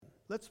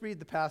Let's read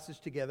the passage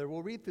together.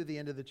 We'll read through the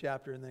end of the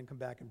chapter and then come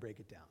back and break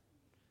it down.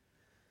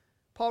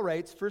 Paul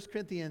writes, 1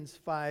 Corinthians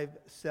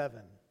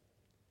 5:7,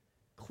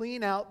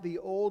 "Clean out the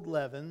old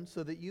leaven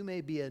so that you may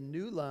be a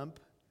new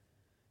lump,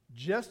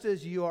 just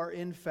as you are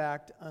in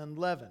fact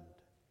unleavened.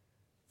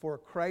 For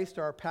Christ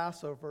our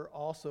Passover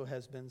also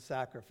has been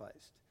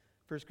sacrificed."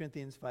 1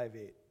 Corinthians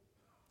 5:8.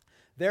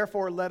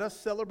 "Therefore let us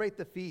celebrate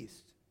the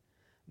feast,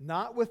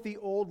 not with the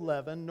old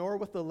leaven, nor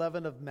with the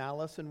leaven of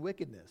malice and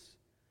wickedness,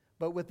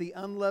 but with the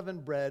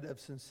unleavened bread of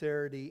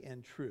sincerity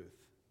and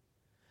truth.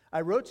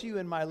 I wrote to you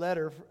in my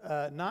letter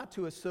not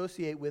to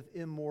associate with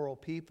immoral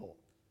people.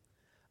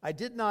 I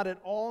did not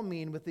at all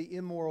mean with the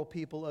immoral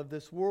people of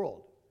this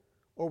world,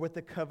 or with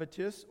the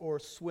covetous, or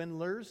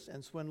swindlers,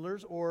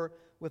 or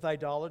with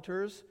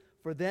idolaters,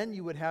 for then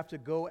you would have to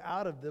go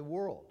out of the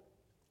world.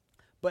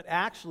 But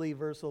actually,"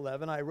 verse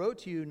 11, "I wrote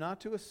to you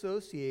not to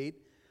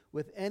associate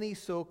with any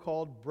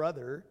so-called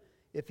brother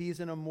if he's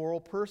an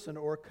immoral person,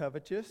 or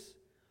covetous,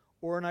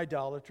 or an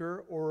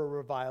idolater, or a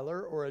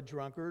reviler, or a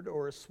drunkard,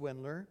 or a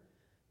swindler.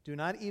 Do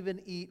not even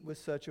eat with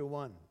such a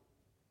one.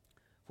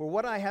 For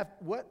what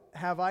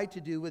have I to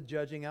do with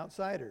judging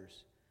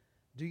outsiders?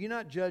 Do you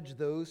not judge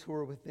those who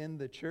are within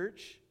the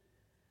church?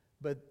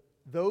 But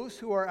those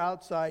who are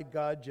outside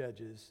God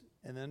judges."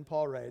 And then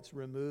Paul writes,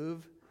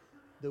 "Remove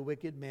the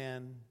wicked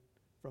man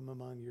from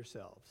among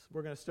yourselves."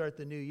 We're going to start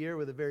the new year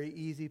with a very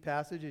easy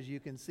passage, as you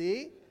can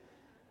see.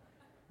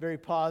 Very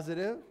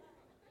positive.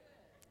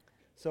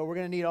 So we're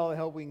going to need all the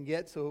help we can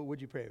get, so would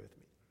you pray with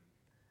me?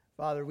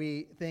 Father,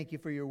 we thank you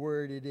for your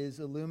word. It is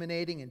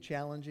illuminating and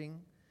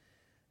challenging.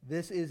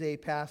 This is a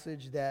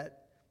passage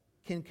that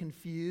can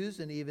confuse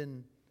and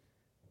even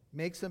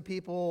make some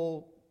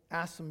people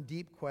ask some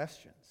deep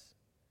questions.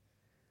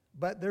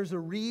 But there's a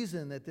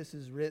reason that this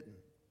is written.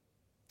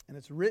 And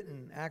it's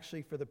written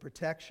actually for the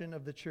protection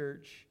of the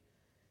church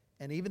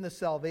and even the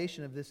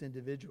salvation of this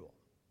individual.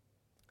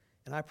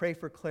 And I pray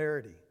for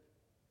clarity.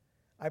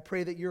 I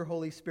pray that your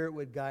Holy Spirit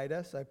would guide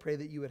us. I pray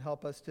that you would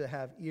help us to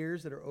have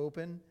ears that are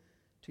open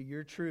to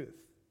your truth,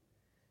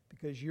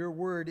 because your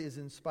word is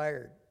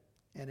inspired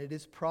and it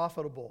is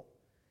profitable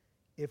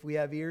if we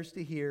have ears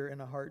to hear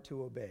and a heart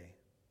to obey.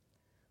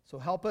 So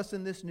help us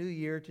in this new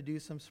year to do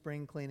some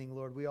spring cleaning,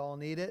 Lord. We all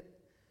need it.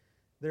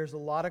 There's a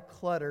lot of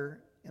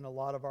clutter in a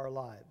lot of our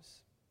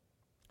lives.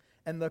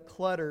 And the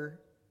clutter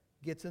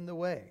gets in the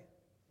way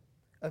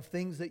of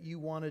things that you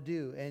want to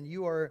do. And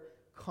you are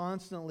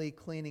constantly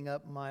cleaning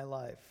up my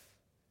life.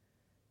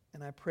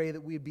 And I pray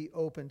that we'd be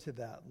open to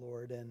that,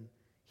 Lord, and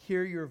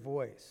hear your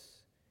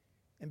voice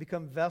and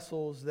become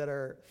vessels that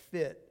are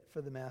fit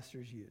for the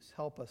Master's use.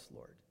 Help us,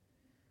 Lord.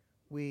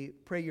 We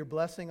pray your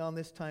blessing on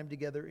this time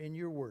together in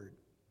your word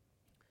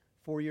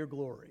for your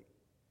glory.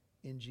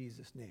 In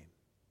Jesus' name,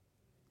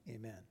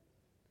 amen.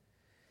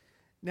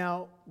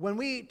 Now, when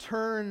we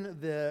turn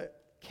the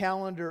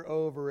calendar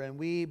over and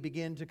we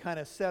begin to kind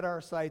of set our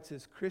sights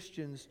as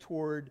Christians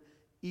toward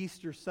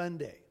Easter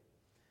Sunday,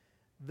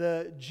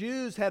 the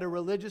Jews had a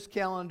religious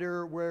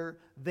calendar where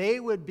they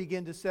would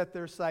begin to set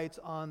their sights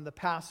on the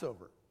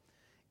Passover.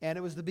 And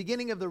it was the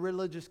beginning of the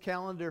religious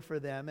calendar for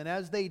them. And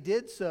as they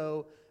did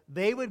so,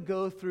 they would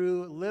go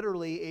through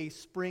literally a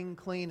spring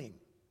cleaning.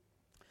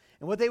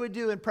 And what they would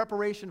do in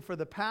preparation for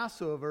the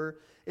Passover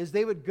is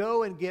they would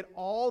go and get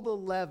all the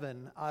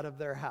leaven out of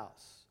their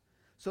house.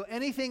 So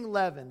anything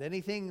leavened,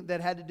 anything that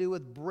had to do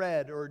with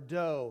bread or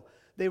dough,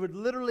 they would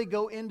literally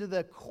go into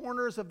the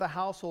corners of the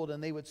household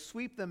and they would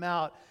sweep them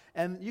out.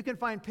 And you can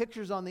find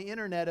pictures on the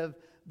internet of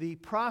the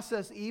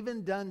process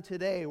even done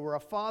today, where a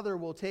father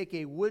will take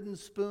a wooden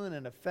spoon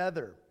and a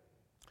feather,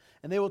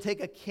 and they will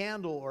take a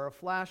candle or a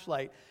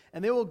flashlight,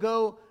 and they will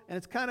go, and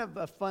it's kind of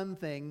a fun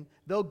thing,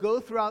 they'll go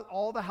throughout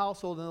all the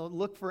household and they'll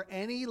look for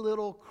any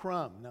little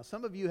crumb. Now,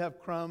 some of you have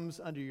crumbs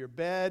under your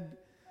bed.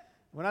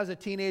 When I was a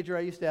teenager,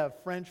 I used to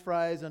have French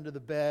fries under the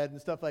bed and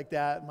stuff like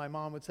that. And my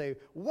mom would say,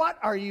 "What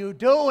are you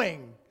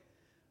doing?"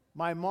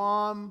 My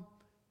mom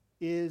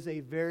is a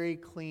very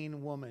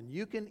clean woman.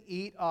 You can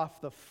eat off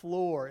the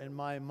floor in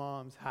my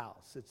mom's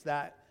house. It's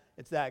that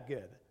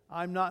good.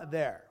 I'm not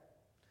there.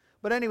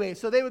 But anyway,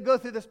 so they would go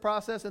through this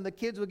process, and the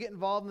kids would get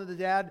involved, and the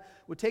dad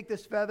would take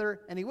this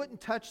feather, and he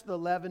wouldn't touch the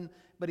leaven,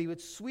 but he would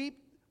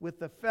sweep with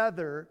the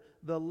feather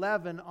the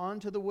leaven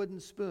onto the wooden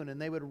spoon, and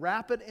they would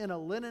wrap it in a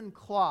linen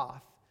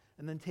cloth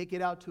and then take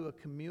it out to a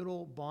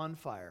communal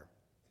bonfire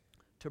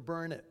to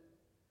burn it.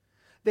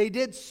 They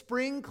did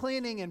spring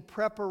cleaning in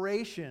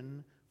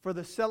preparation for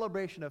the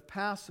celebration of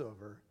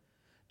Passover,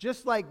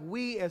 just like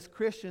we as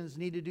Christians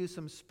need to do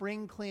some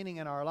spring cleaning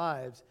in our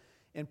lives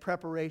in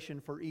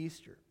preparation for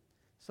Easter.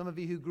 Some of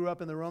you who grew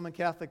up in the Roman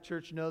Catholic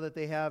Church know that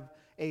they have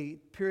a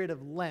period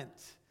of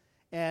Lent.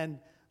 And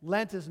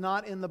Lent is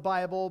not in the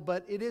Bible,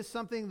 but it is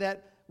something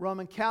that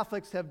Roman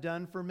Catholics have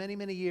done for many,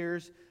 many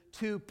years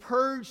to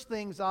purge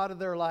things out of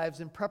their lives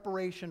in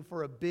preparation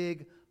for a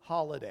big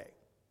holiday.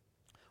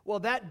 Well,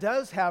 that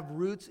does have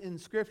roots in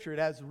Scripture. It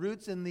has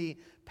roots in the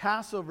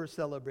Passover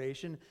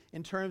celebration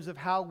in terms of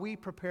how we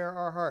prepare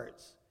our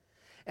hearts.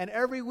 And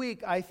every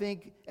week, I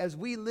think, as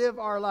we live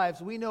our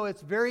lives, we know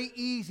it's very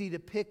easy to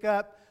pick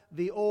up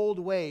the old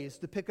ways,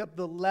 to pick up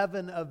the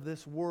leaven of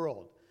this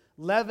world.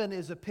 Leaven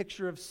is a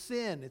picture of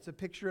sin. It's a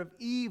picture of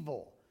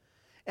evil.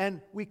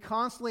 And we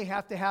constantly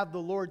have to have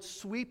the Lord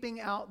sweeping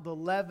out the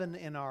leaven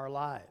in our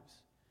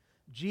lives.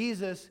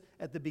 Jesus,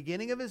 at the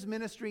beginning of his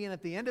ministry and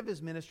at the end of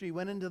his ministry,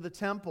 went into the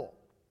temple.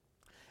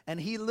 And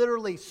he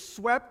literally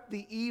swept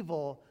the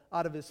evil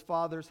out of his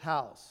Father's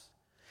house.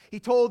 He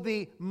told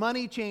the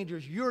money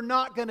changers, "You're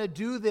not going to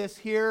do this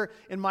here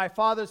in my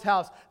Father's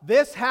house.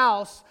 This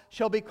house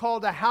shall be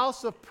called a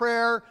house of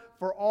prayer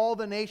for all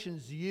the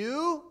nations.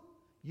 You've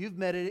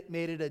made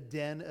it a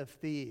den of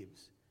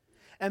thieves."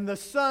 And the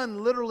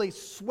Son literally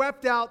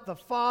swept out the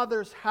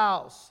Father's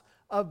house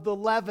of the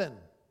leaven.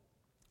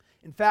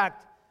 In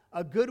fact,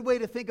 a good way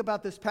to think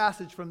about this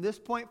passage from this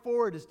point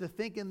forward is to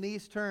think in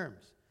these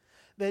terms: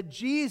 that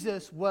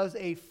Jesus was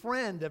a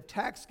friend of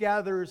tax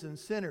gatherers and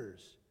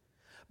sinners,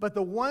 but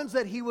the ones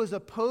that he was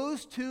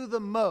opposed to the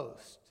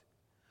most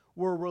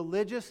were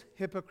religious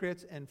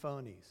hypocrites and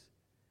phonies.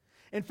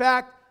 In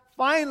fact,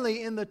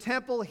 finally in the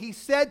temple, he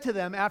said to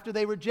them, after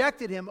they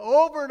rejected him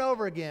over and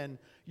over again,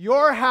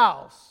 "Your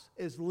house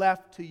is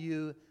left to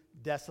you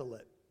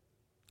desolate."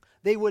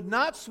 They would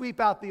not sweep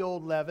out the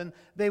old leaven.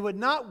 They would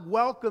not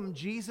welcome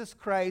Jesus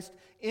Christ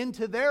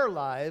into their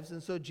lives.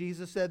 And so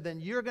Jesus said, "Then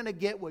you're going to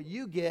get what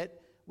you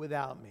get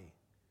without me."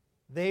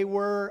 They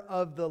were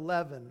of the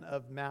leaven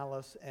of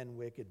malice and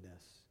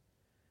wickedness.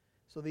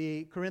 So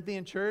the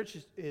Corinthian church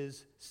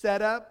is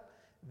set up.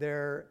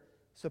 They're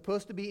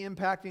supposed to be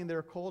impacting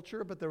their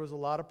culture, but there was a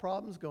lot of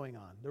problems going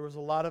on. There was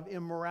a lot of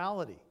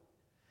immorality.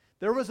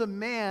 There was a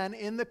man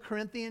in the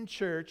Corinthian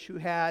church who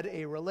had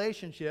a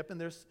relationship,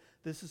 and this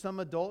is some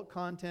adult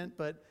content,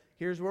 but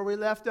here's where we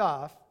left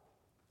off.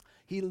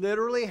 He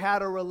literally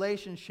had a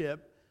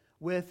relationship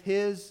with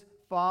his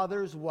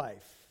father's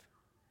wife.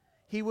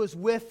 He was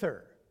with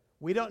her.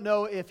 We don't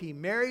know if he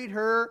married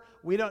her.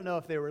 We don't know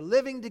if they were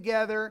living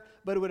together,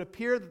 but it would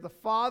appear that the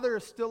father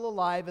is still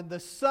alive, and the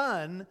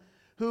son,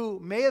 who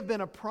may have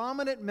been a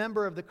prominent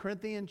member of the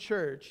Corinthian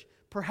church,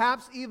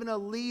 perhaps even a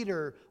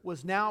leader,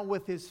 was now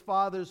with his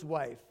father's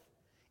wife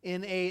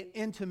in an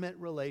intimate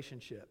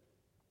relationship.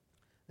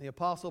 The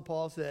Apostle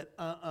Paul said,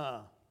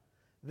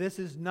 this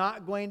is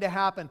not going to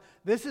happen.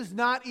 This is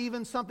not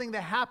even something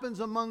that happens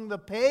among the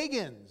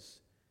pagans.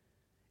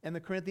 And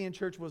the Corinthian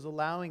church was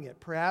allowing it,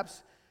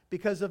 perhaps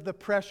because of the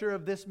pressure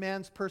of this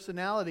man's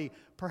personality,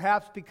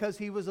 perhaps because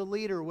he was a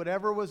leader,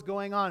 whatever was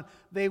going on.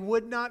 They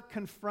would not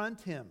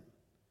confront him.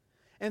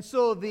 And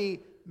so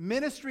the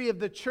ministry of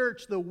the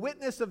church, the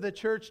witness of the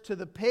church to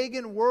the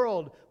pagan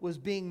world, was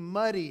being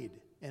muddied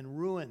and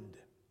ruined.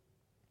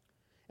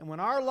 And when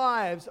our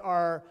lives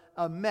are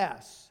a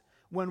mess,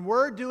 when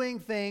we're doing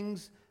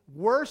things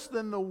worse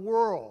than the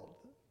world,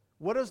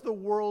 what does the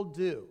world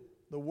do?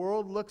 The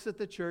world looks at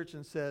the church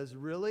and says,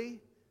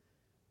 "Really?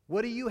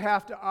 What do you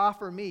have to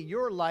offer me?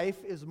 Your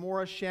life is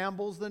more a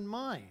shambles than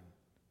mine."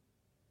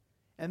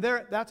 And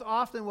that's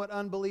often what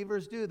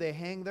unbelievers do. They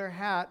hang their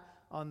hat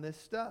on this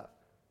stuff.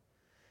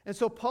 And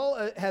so Paul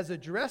has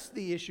addressed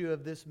the issue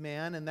of this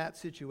man and that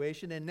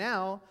situation, and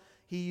now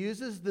he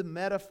uses the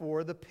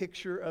metaphor, the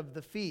picture of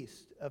the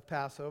feast of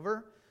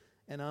Passover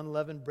and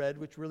unleavened bread,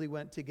 which really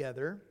went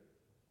together.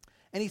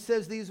 And he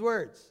says these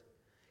words.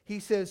 He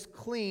says,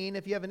 clean.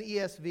 If you have an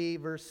ESV,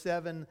 verse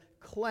 7,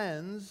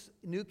 cleanse.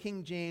 New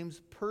King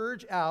James,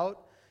 purge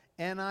out.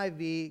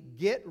 NIV,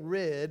 get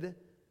rid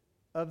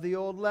of the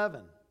old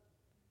leaven.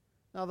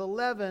 Now the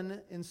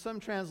leaven, in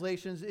some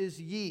translations,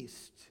 is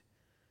yeast.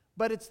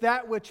 But it's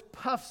that which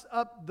puffs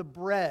up the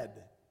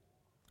bread.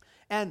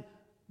 And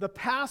the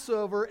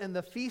Passover and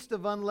the Feast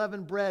of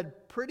Unleavened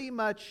Bread pretty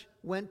much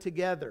went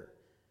together.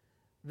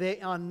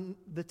 On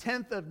the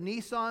 10th of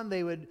Nisan,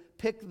 they would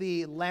pick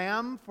the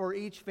lamb for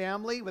each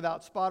family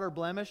without spot or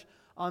blemish.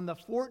 On the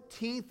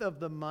 14th of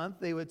the month,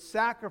 they would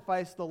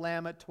sacrifice the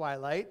lamb at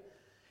twilight.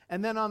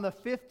 And then on the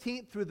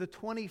 15th through the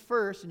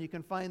 21st, and you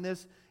can find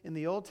this in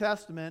the Old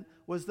Testament,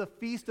 was the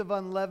Feast of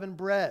Unleavened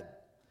Bread.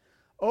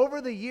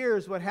 Over the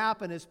years, what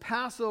happened is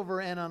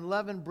Passover and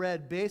unleavened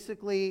bread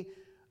basically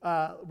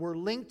were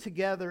linked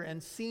together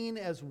and seen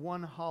as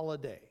one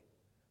holiday.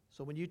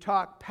 So when you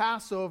talk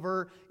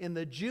Passover in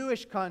the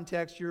Jewish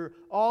context, you're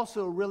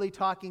also really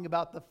talking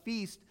about the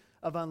Feast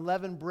of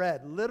Unleavened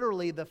Bread,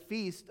 literally the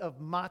Feast of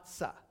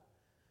Matzah.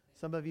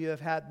 Some of you have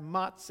had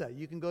matzah.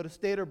 You can go to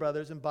Stater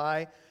Brothers and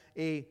buy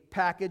a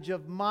package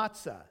of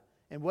matzah.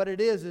 And what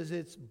it is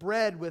it's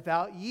bread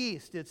without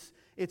yeast.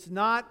 It's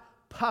not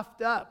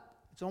puffed up.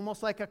 It's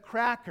almost like a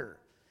cracker.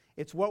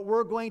 It's what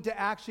we're going to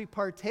actually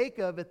partake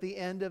of at the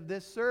end of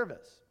this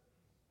service.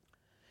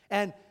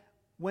 And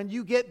when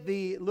you get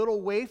the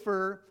little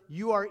wafer,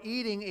 you are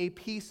eating a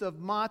piece of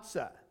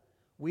matzah.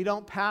 We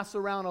don't pass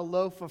around a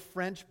loaf of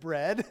French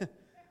bread,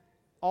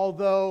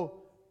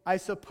 although I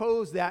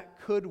suppose that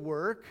could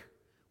work.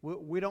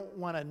 We don't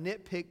want to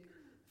nitpick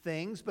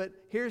things, but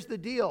here's the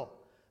deal.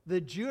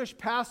 The Jewish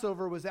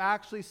Passover was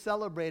actually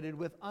celebrated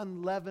with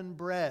unleavened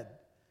bread.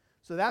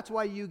 So that's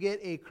why you get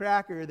a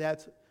cracker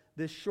that's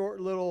this short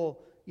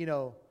little,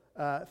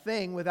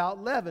 thing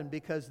without leaven,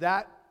 because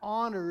that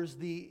honors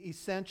the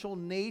essential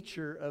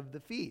nature of the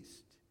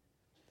feast.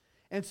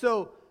 And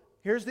so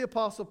here's the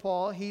Apostle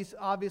Paul. He's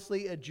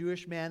obviously a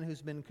Jewish man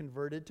who's been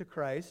converted to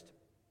Christ.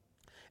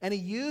 And he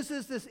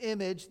uses this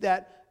image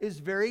that is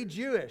very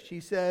Jewish. He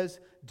says,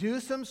 do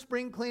some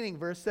spring cleaning.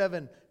 Verse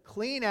 7,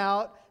 clean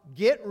out,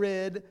 get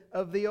rid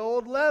of the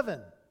old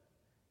leaven,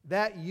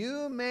 that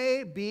you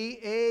may be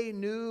a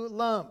new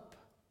lump.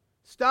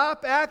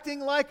 Stop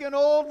acting like an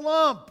old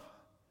lump.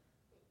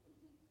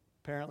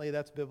 Apparently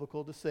that's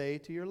biblical to say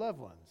to your loved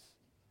ones,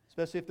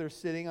 especially if they're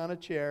sitting on a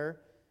chair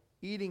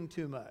eating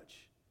too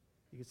much.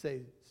 You could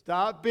say,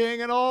 stop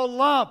being an old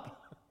lump.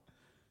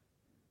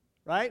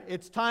 Right?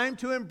 It's time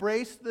to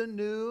embrace the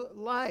new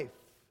life.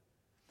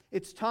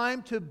 It's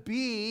time to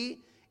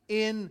be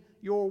in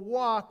your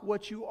walk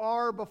what you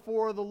are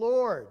before the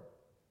Lord.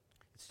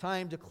 It's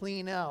time to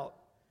clean out,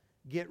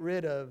 get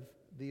rid of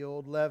the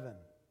old leaven.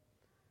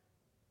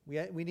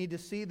 We need to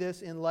see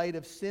this in light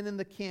of sin in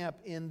the camp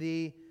in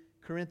the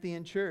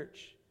Corinthian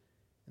church.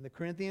 And the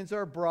Corinthians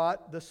are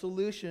brought the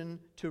solution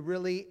to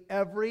really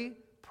every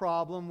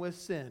problem with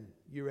sin.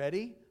 You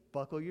ready?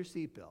 Buckle your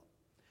seatbelt.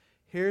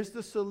 Here's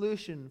the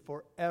solution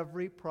for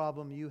every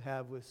problem you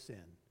have with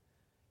sin.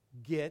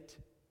 Get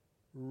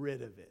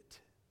rid of it.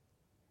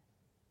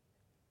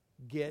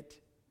 Get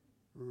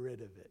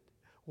rid of it.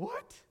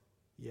 What?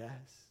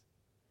 Yes.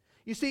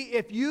 You see,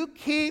 if you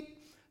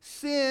keep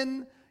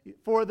sin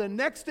for the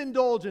next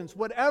indulgence,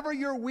 whatever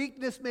your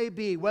weakness may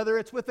be, whether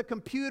it's with a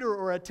computer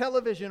or a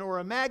television or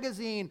a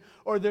magazine,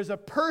 or there's a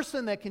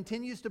person that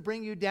continues to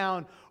bring you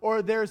down,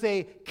 or there's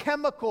a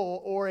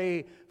chemical or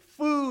a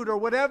food or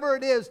whatever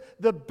it is,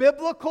 the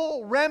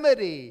biblical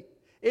remedy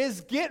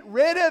is get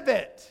rid of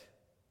it.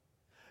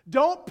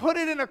 Don't put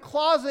it in a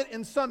closet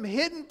in some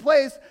hidden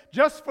place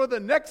just for the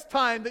next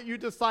time that you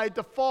decide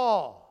to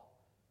fall.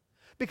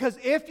 Because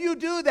if you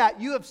do that,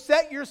 you have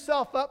set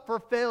yourself up for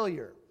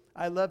failure.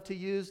 I love to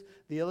use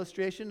the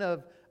illustration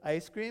of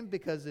ice cream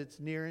because it's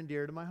near and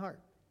dear to my heart.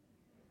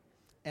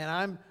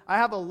 And I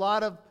have a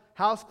lot of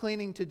house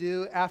cleaning to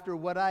do after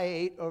what I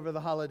ate over the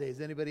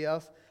holidays. Anybody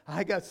else?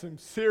 I got some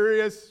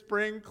serious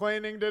spring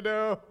cleaning to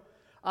do.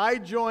 I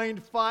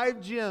joined 5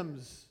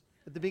 gyms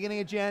at the beginning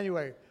of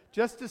January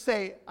just to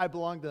say I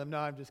belong to them. No,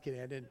 I'm just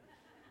kidding. I didn't.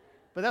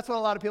 But that's what a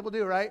lot of people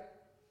do, right?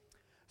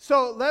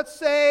 So let's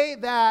say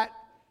that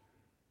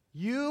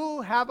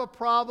you have a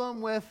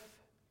problem with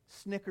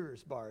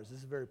Snickers bars. This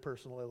is a very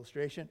personal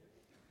illustration.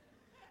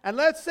 And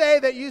let's say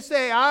that you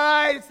say, all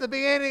right, it's the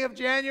beginning of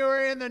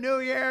January in the new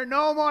year,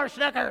 no more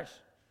Snickers.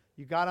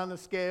 You got on the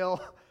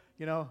scale,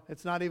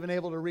 it's not even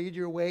able to read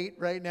your weight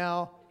right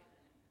now.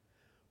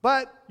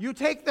 But you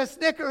take the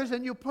Snickers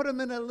and you put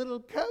them in a little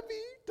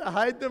cubby to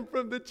hide them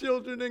from the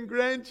children and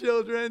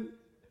grandchildren.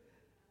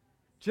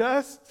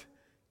 Just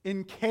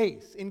in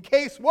case. In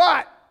case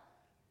what?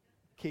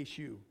 In case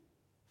you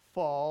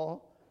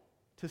fall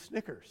to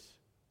Snickers.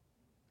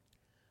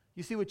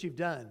 You see what you've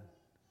done.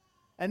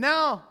 And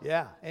now,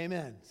 yeah,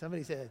 amen.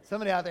 Somebody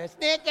out there,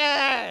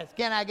 Snickers!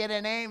 Can I get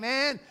an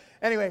amen?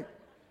 Anyway,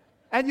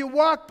 and you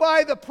walk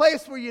by the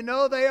place where you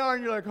know they are,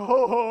 and you're like,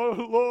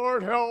 oh,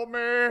 Lord, help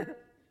me.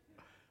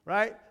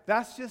 Right?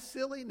 That's just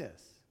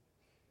silliness.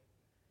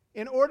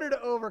 In order to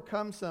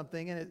overcome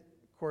something, and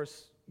of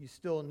course, you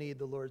still need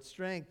the Lord's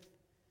strength,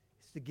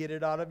 is to get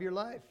it out of your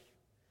life.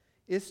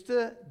 It's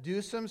to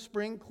do some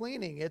spring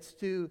cleaning. It's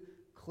to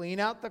clean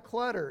out the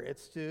clutter.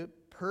 It's to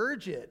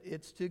purge it.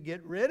 It's to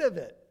get rid of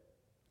it,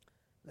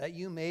 that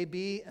you may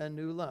be a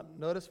new lump.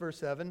 Notice verse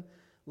 7.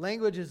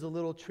 Language is a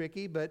little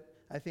tricky, but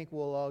I think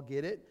we'll all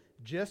get it.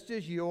 Just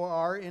as you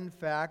are, in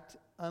fact,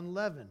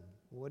 unleavened.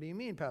 What do you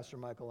mean, Pastor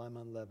Michael, I'm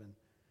unleavened?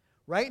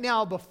 Right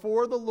now,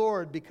 before the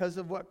Lord, because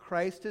of what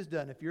Christ has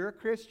done, if you're a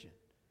Christian,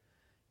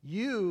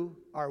 you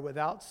are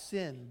without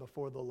sin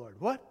before the Lord.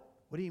 What?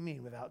 What do you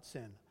mean without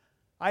sin?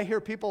 I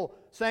hear people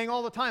saying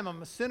all the time,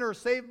 I'm a sinner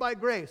saved by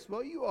grace.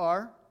 Well, you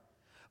are.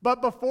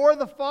 But before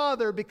the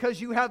Father,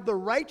 because you have the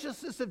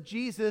righteousness of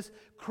Jesus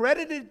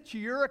credited to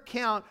your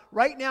account,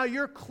 right now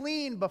you're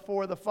clean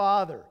before the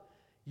Father.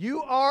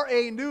 You are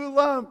a new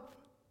lump.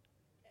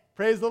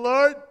 Praise the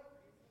Lord.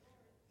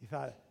 You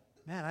thought,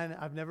 man,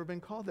 I've never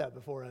been called that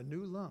before, a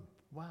new lump.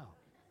 Wow.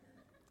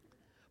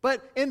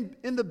 But in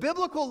the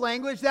biblical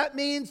language, that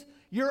means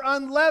you're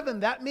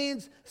unleavened. That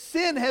means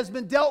sin has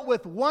been dealt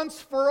with once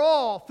for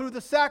all through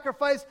the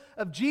sacrifice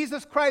of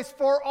Jesus Christ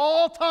for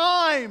all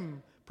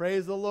time.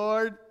 Praise the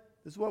Lord.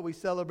 This is what we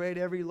celebrate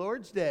every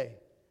Lord's Day.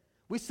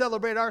 We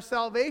celebrate our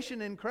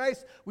salvation in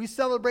Christ. We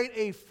celebrate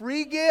a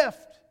free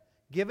gift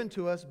given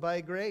to us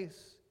by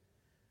grace.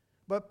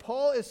 But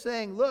Paul is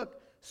saying, look,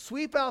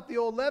 sweep out the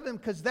old leaven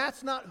because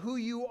that's not who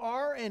you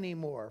are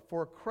anymore.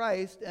 For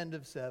Christ, end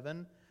of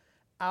 7,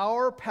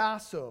 our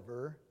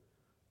Passover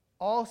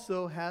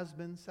also has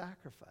been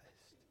sacrificed.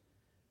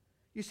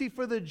 You see,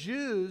 for the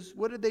Jews,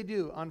 what did they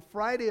do? On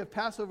Friday of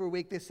Passover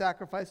week, they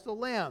sacrificed a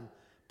lamb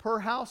per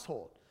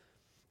household.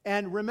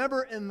 And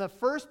remember, in the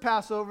first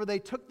Passover, they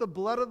took the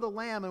blood of the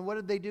lamb, and what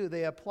did they do?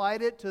 They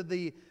applied it to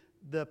the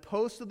the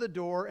posts of the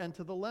door and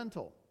to the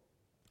lintel.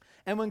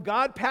 And when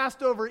God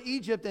passed over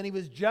Egypt and he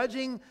was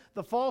judging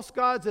the false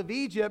gods of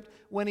Egypt,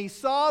 when he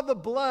saw the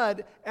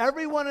blood,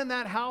 everyone in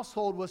that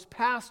household was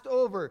passed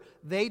over.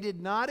 They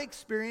did not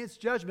experience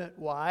judgment.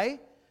 Why?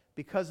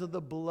 Because of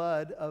the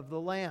blood of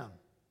the Lamb.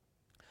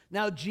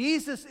 Now,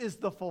 Jesus is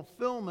the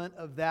fulfillment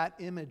of that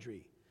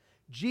imagery.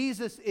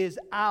 Jesus is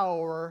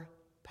our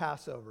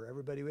Passover.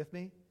 Everybody with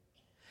me?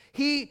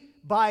 He,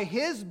 by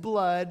his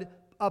blood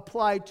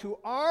applied to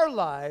our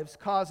lives,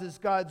 causes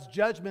God's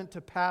judgment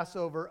to pass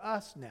over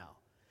us now.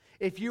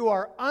 If you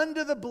are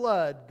under the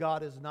blood,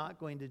 God is not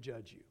going to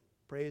judge you.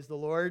 Praise the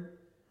Lord.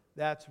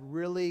 That's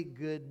really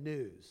good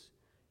news.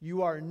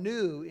 You are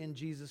new in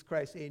Jesus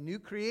Christ, a new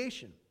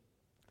creation.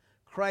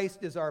 Christ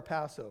is our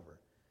Passover.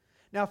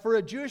 Now, for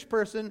a Jewish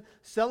person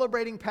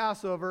celebrating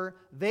Passover,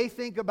 they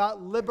think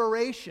about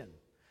liberation.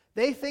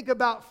 They think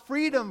about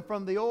freedom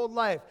from the old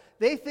life.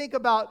 They think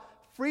about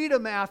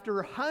freedom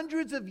after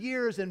hundreds of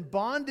years in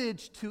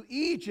bondage to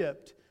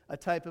Egypt, a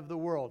type of the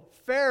world.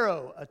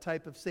 Pharaoh, a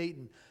type of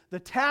Satan. The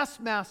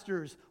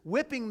taskmasters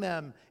whipping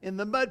them in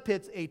the mud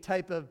pits, a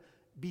type of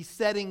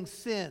besetting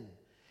sin.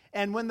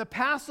 And when the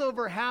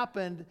Passover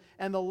happened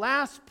and the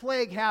last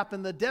plague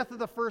happened, the death of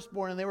the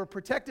firstborn, and they were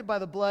protected by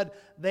the blood,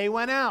 they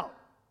went out.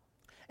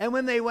 And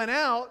when they went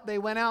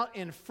out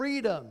in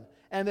freedom.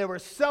 And they were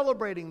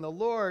celebrating the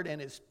Lord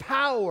and his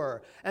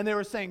power. And they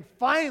were saying,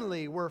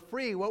 finally, we're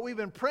free. What we've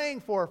been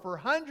praying for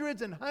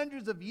hundreds and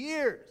hundreds of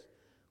years,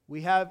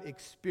 we have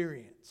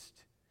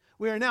experienced.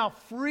 We are now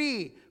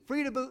free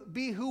to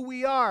be who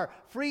we are,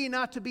 free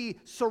not to be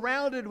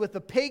surrounded with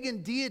the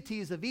pagan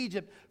deities of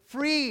Egypt,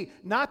 free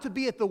not to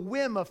be at the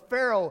whim of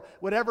Pharaoh,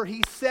 whatever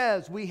he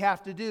says we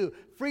have to do,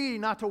 free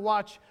not to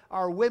watch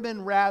our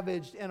women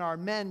ravaged and our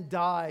men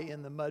die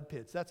in the mud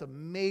pits. That's a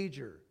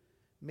major,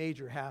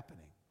 major happening.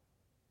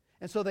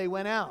 And so they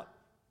went out.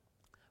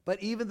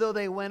 But even though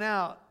they went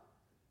out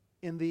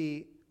in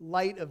the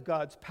light of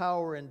God's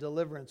power and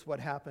deliverance, what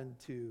happened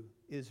to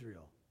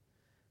Israel?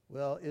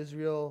 Well,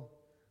 Israel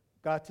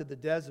got to the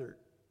desert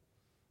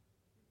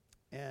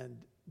and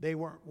they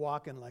weren't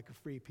walking like a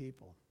free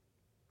people.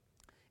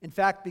 In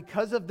fact,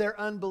 because of their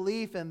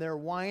unbelief and their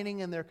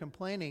whining and their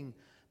complaining,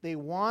 they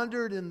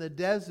wandered in the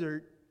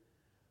desert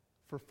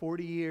for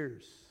 40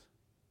 years.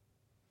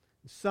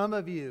 Some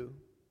of you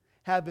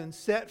have been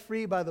set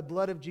free by the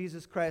blood of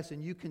Jesus Christ,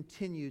 and you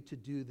continue to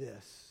do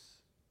this.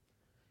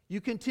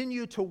 You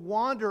continue to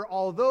wander.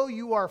 Although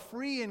you are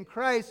free in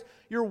Christ,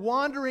 you're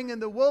wandering in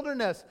the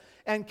wilderness.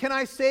 And can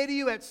I say to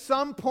you, at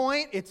some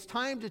point, it's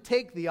time to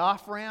take the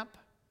off-ramp?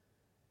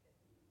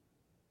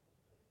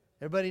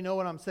 Everybody know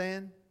what I'm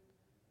saying?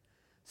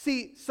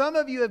 See, some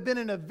of you have been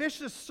in a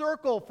vicious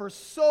circle for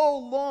so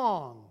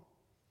long.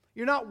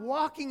 You're not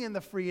walking in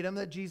the freedom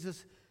that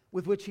Jesus,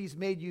 with which he's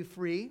made you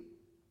free.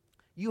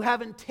 You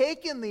haven't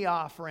taken the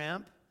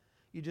off-ramp.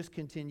 You just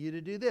continue to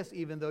do this,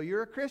 even though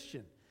you're a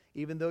Christian,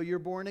 even though you're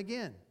born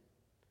again.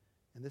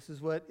 And this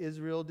is what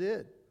Israel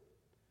did.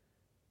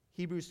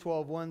 Hebrews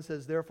 12:1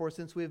 says, therefore,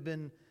 since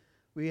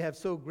we have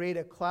so great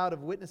a cloud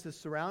of witnesses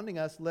surrounding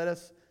us, let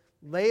us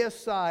lay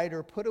aside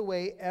or put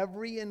away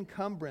every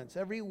encumbrance,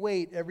 every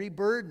weight, every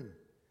burden,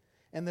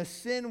 and the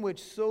sin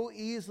which so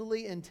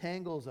easily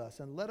entangles us,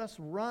 and let us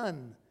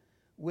run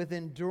with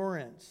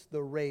endurance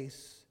the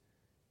race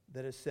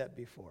that is set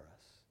before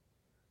us.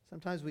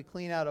 Sometimes we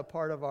clean out a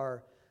part of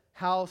our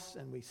house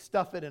and we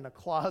stuff it in a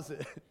closet.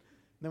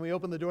 And then we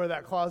open the door of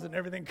that closet and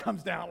everything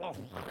comes down.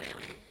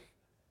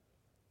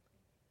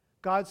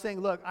 God's saying,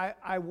 look,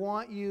 I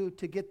want you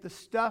to get the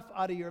stuff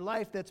out of your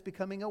life that's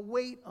becoming a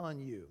weight on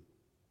you.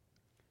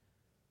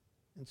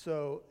 And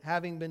so,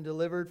 having been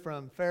delivered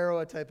from Pharaoh,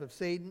 a type of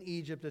Satan,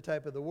 Egypt, a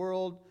type of the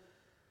world,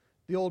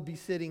 the old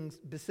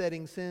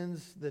besetting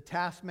sins, the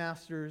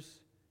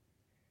taskmasters,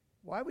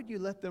 why would you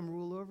let them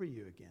rule over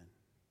you again?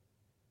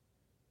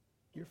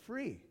 You're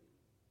free.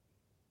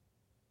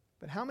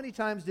 But how many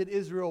times did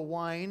Israel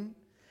whine?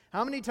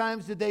 How many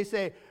times did they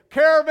say,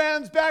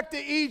 caravans back to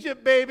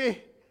Egypt,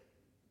 baby?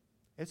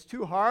 It's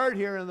too hard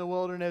here in the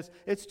wilderness.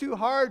 It's too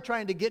hard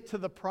trying to get to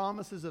the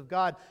promises of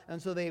God.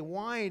 And so they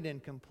whined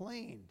and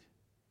complained.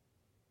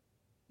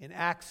 In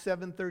Acts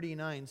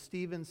 7:39,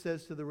 Stephen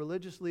says to the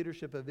religious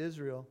leadership of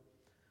Israel,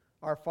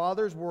 our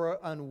fathers were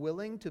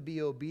unwilling to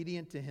be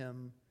obedient to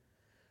him,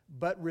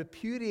 but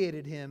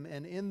repudiated him,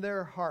 and in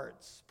their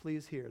hearts,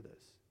 please hear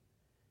this,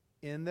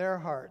 in their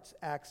hearts,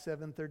 Acts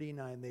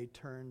 7:39, they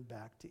turned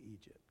back to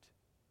Egypt.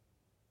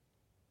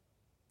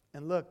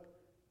 And look,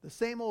 the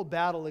same old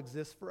battle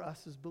exists for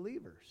us as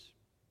believers.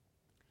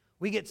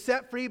 We get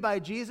set free by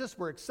Jesus,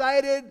 we're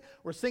excited,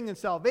 we're singing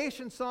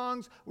salvation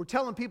songs, we're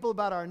telling people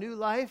about our new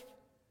life,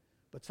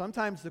 but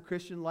sometimes the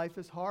Christian life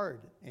is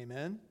hard,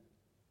 amen?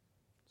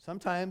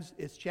 Sometimes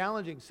it's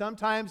challenging.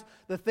 Sometimes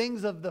the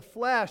things of the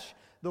flesh,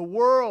 the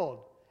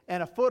world,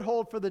 and a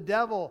foothold for the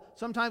devil,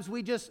 sometimes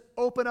we just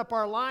open up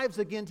our lives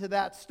again to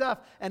that stuff,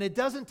 and it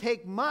doesn't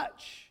take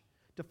much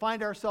to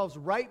find ourselves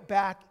right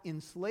back in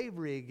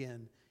slavery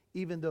again,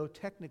 even though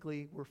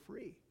technically we're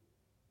free.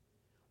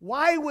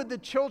 Why would the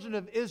children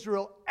of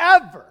Israel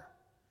ever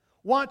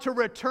want to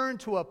return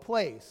to a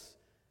place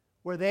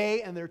where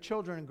they and their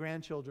children and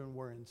grandchildren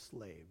were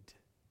enslaved?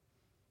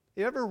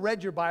 You ever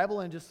read your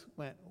Bible and just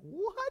went,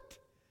 what?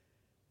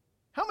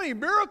 How many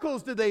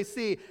miracles did they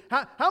see?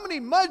 How many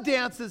mud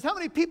dances? How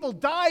many people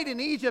died in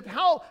Egypt?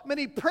 How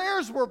many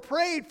prayers were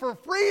prayed for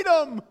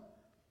freedom?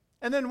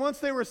 And then once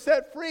they were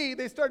set free,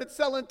 they started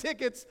selling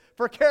tickets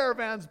for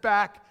caravans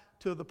back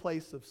to the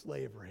place of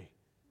slavery.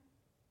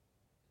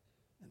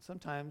 And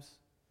sometimes,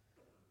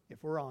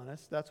 if we're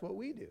honest, that's what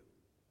we do.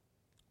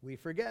 We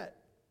forget.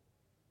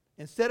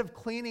 Instead of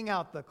cleaning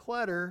out the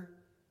clutter,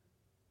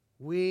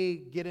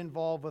 we get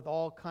involved with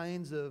all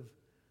kinds of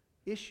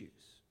issues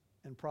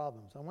and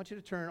problems. I want you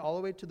to turn all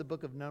the way to the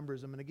book of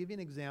Numbers. I'm going to give you an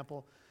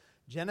example.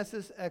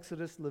 Genesis,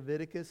 Exodus,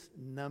 Leviticus,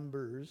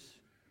 Numbers,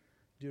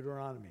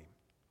 Deuteronomy.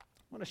 I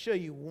want to show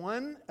you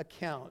one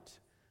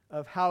account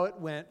of how it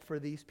went for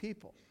these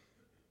people.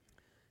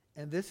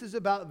 And this is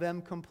about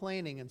them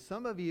complaining. And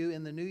some of you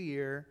in the new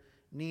year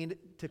need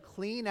to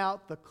clean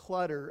out the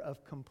clutter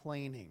of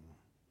complaining.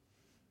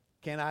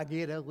 Can I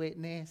get a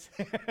witness?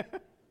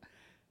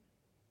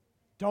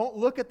 Don't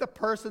look at the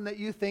person that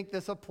you think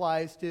this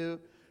applies to.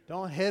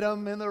 Don't hit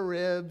them in the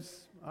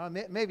ribs.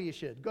 Maybe you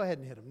should. Go ahead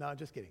and hit them. No, I'm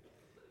just kidding.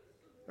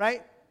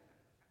 Right?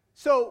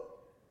 So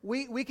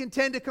we can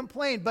tend to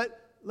complain, but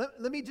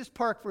let me just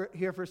park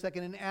here for a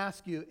second and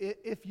ask you,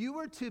 if you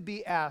were to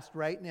be asked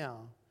right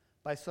now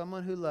by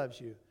someone who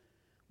loves you,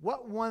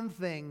 what one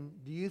thing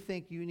do you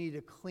think you need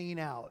to clean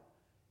out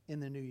in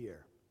the new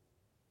year?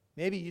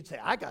 Maybe you'd say,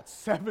 I got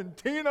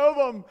 17 of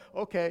them.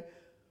 Okay,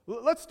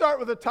 let's start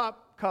with the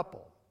top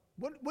couple.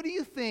 What do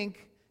you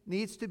think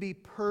needs to be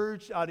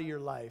purged out of your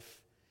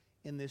life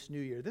in this new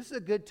year? This is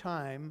a good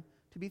time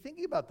to be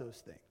thinking about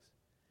those things.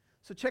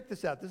 So check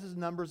this out. This is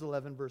Numbers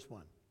 11, verse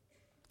 1.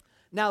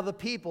 Now the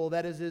people,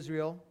 that is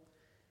Israel,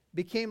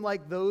 became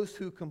like those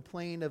who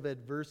complain of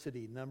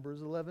adversity.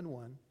 Numbers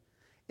 11:1.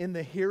 In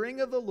the hearing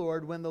of the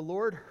Lord, when the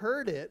Lord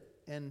heard it,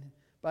 and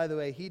by the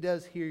way, he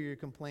does hear your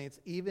complaints,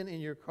 even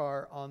in your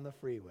car on the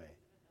freeway.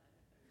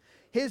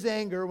 His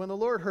anger, when the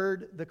Lord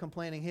heard the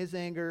complaining, his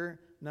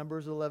anger,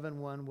 Numbers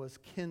 11:1, was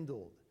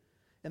kindled.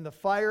 And the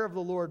fire of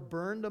the Lord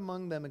burned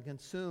among them and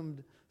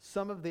consumed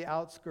some of the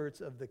outskirts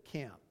of the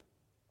camp.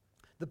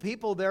 The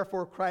people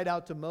therefore cried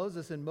out to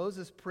Moses, and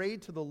Moses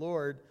prayed to the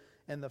Lord,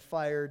 and the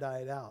fire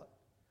died out.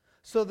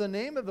 So the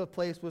name of the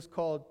place was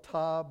called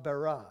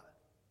Taberah.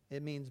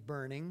 It means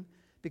burning,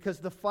 because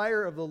the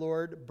fire of the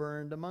Lord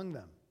burned among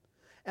them.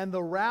 And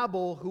the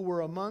rabble who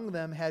were among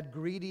them had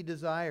greedy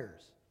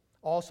desires.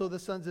 Also the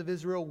sons of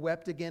Israel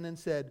wept again and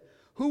said,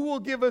 who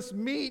will give us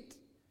meat?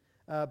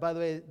 By the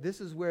way,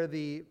 this is where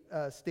the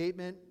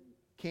statement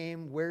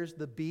came, where's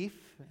the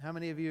beef? How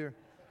many of you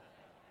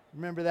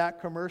remember that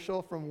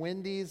commercial from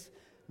Wendy's?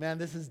 Man,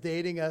 this is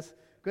dating us.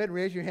 Go ahead and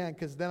raise your hand,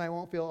 because then I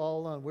won't feel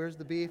all alone. Where's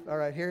the beef? All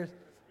right,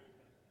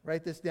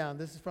 write this down.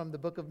 This is from the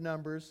book of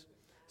Numbers.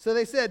 So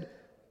they said,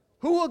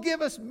 who will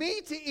give us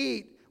meat to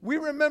eat? We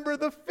remember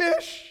the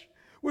fish,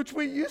 which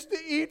we used to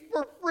eat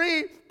for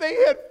free. They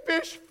had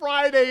Fish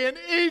Friday in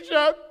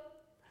Egypt,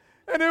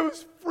 and it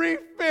was free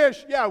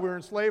fish. Yeah, we were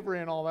in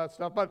slavery and all that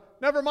stuff, but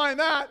never mind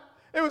that.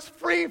 It was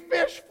free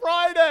Fish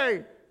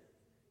Friday.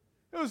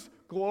 It was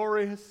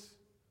glorious.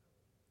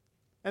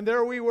 And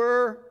there we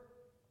were.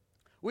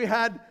 We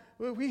had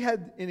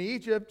in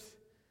Egypt,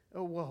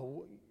 we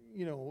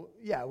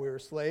were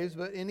slaves,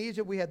 but in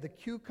Egypt we had the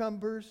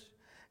cucumbers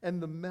and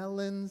the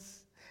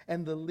melons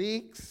and the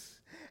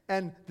leeks,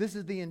 and this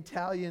is the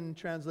Italian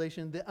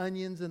translation, the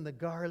onions and the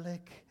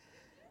garlic.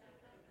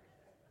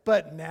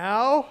 But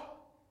now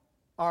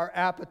our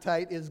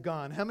appetite is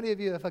gone. How many of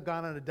you have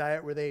gone on a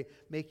diet where they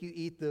make you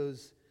eat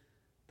those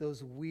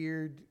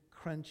weird,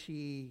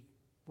 crunchy,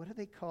 what are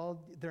they called?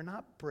 They're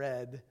not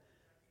bread.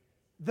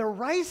 The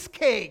rice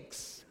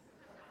cakes.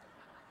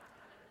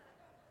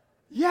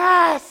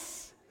 Yes!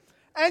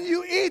 And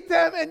you eat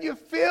them and you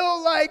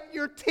feel like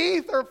your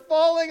teeth are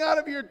falling out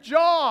of your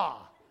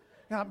jaw.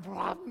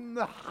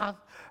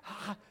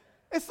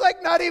 It's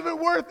like not even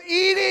worth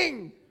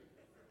eating.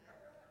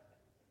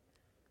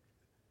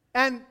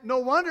 And no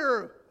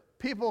wonder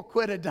people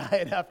quit a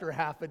diet after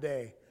half a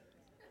day.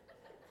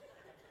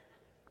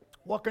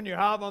 What can you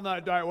have on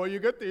that diet? Well, you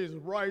get these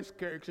rice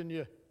cakes and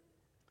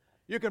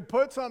you can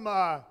put some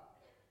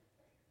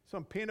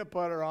peanut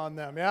butter on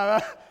them. Yeah,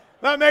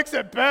 that makes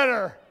it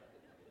better.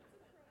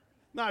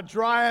 Not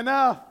dry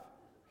enough.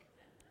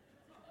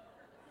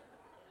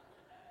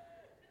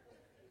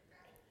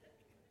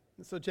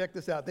 So check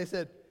this out. They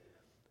said,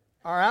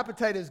 our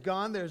appetite is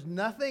gone. There's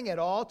nothing at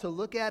all to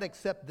look at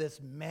except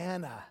this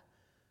manna.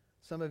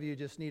 Some of you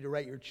just need to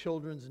write your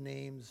children's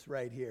names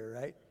right here,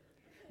 right?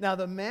 Now,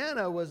 the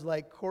manna was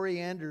like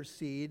coriander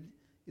seed.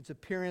 Its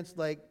appearance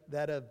like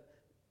that of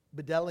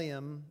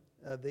bdellium.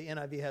 The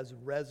NIV has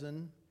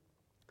resin.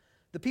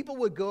 The people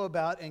would go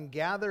about and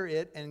gather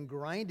it and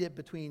grind it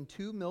between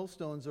two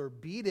millstones or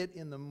beat it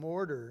in the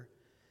mortar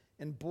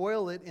and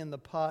boil it in the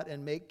pot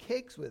and make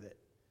cakes with it.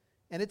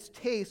 And its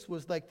taste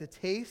was like the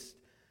taste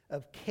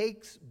of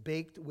cakes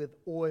baked with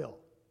oil.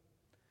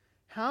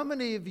 How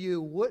many of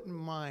you wouldn't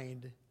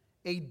mind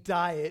a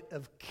diet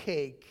of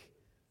cake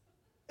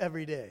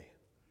every day?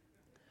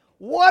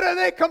 What are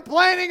they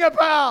complaining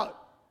about?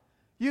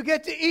 You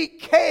get to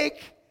eat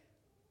cake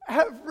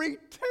every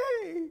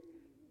day.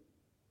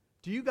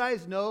 Do you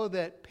guys know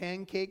that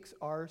pancakes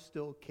are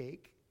still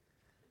cake?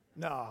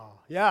 No.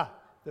 Yeah,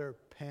 they're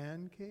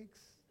pancakes.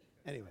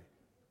 Anyway.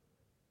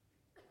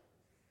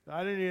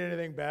 I didn't eat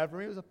anything bad for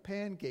me. It was a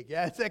pancake.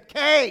 Yeah, it's a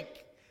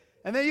cake.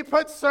 And then you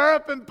put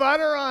syrup and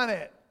butter on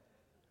it.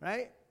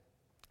 Right?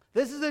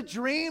 This is a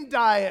dream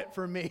diet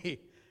for me.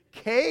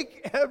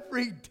 Cake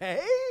every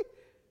day?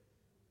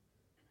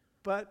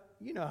 But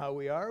you know how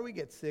we are. We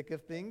get sick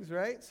of things,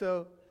 right?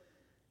 So,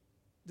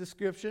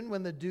 description,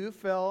 when the dew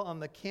fell on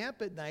the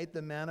camp at night,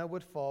 the manna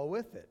would fall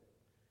with it.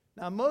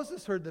 Now,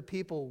 Moses heard the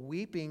people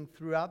weeping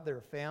throughout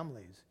their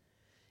families,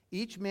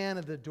 each man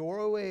at the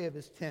doorway of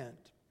his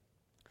tent.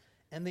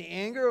 And the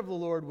anger of the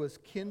Lord was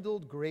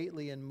kindled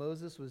greatly, and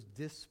Moses was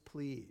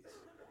displeased.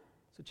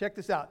 So check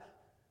this out.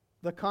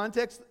 The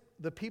context,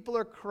 the people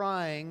are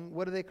crying.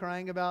 What are they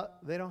crying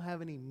about? They don't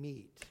have any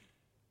meat.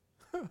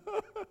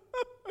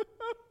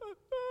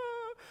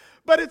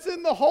 But it's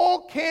in the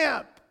whole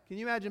camp. Can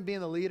you imagine being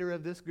the leader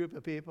of this group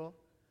of people?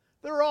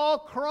 They're all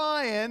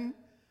crying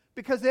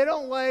because they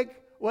don't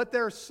like what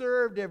they're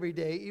served every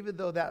day, even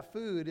though that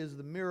food is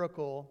the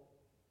miracle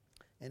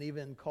and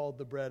even called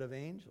the bread of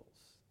angels.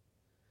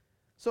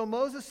 So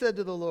Moses said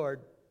to the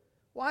Lord,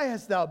 "Why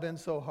hast thou been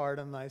so hard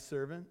on thy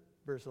servant?"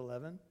 Verse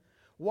 11.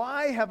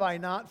 "Why have I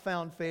not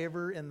found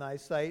favor in thy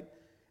sight,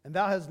 and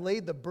thou hast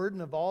laid the burden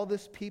of all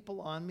this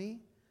people on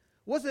me?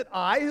 Was it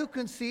I who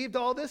conceived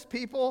all this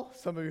people?"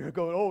 Some of you are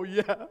going, "Oh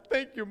yeah,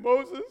 thank you,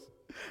 Moses.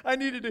 I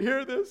needed to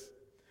hear this.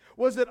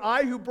 Was it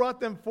I who brought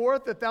them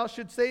forth, that thou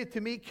should say to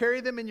me,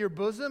 carry them in your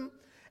bosom,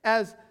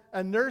 as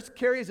a nurse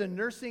carries a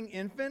nursing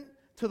infant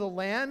to the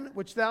land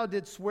which thou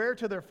didst swear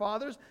to their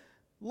fathers?"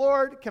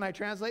 Lord, can I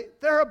translate?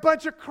 They're a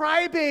bunch of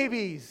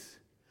crybabies.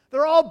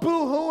 They're all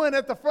boo-hooing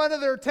at the front of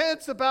their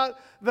tents about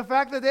the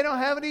fact that they don't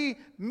have any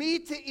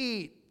meat to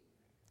eat.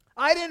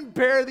 I didn't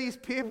bear these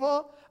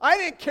people. I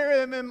didn't carry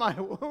them in my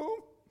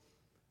womb.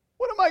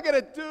 What am I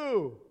going to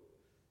do?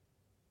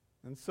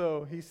 And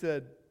so he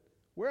said,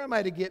 "Where am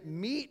I to get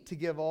meat to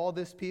give all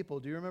this people?"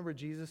 Do you remember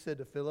Jesus said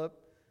to Philip,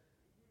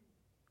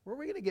 "Where are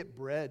we going to get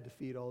bread to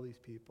feed all these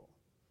people?"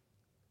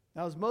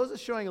 Now, is Moses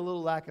showing a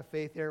little lack of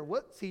faith here?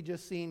 What's he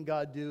just seen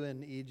God do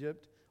in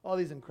Egypt? All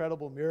these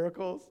incredible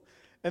miracles.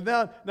 And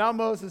now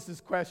Moses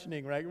is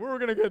questioning, right? We're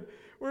going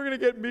to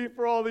get meat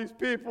for all these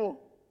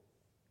people.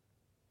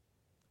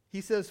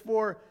 He says,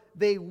 "For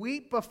they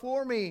weep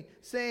before me,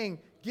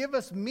 saying, give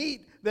us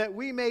meat that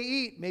we may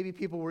eat." Maybe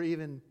people were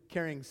even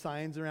carrying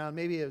signs around.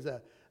 Maybe it was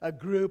a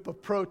group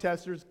of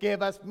protesters.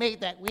 "Give us meat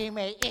that we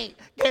may eat.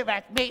 Give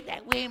us meat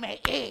that we may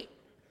eat."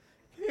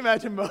 Can you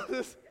imagine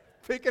Moses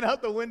peeking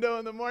out the window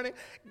in the morning?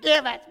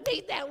 "Give us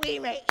meat that we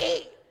may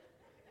eat."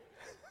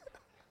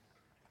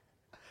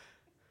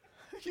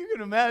 You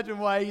can imagine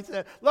why he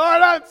said, "Lord,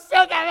 I'm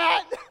sick of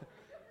it."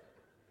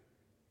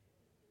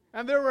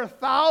 And there were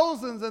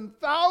thousands and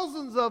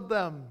thousands of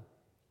them.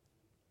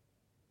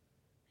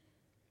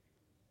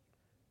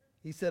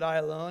 He said, "I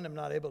alone am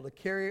not able to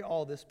carry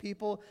all this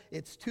people.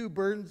 It's too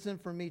burdensome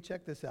for me."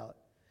 Check this out.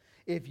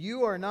 If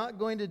you are not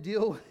going to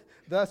deal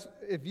thus,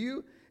 if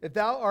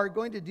thou art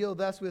going to deal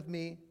thus with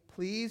me,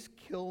 please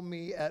kill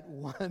me at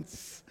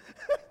once.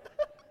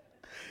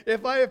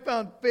 If I have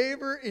found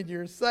favor in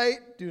your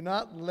sight, do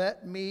not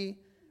let me,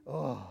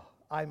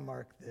 I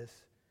mark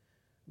this.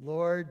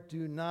 Lord,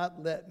 do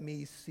not let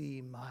me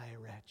see my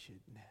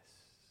wretchedness.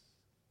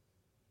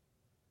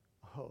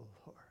 Oh,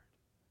 Lord,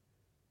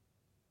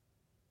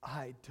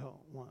 I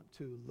don't want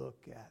to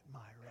look at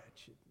my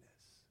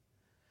wretchedness.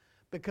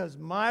 Because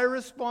my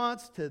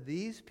response to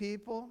these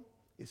people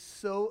is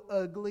so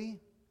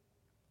ugly.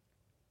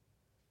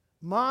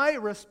 My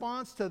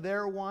response to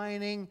their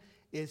whining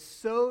is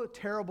so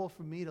terrible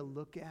for me to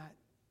look at.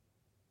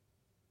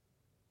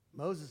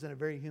 Moses, in a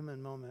very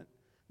human moment,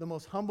 the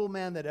most humble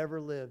man that ever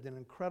lived, an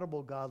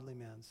incredible godly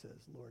man,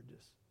 says, "Lord,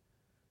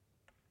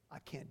 I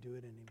can't do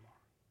it anymore.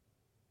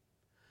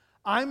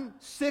 I'm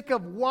sick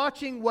of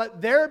watching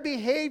what their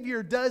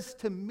behavior does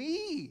to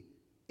me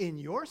in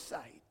your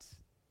sight."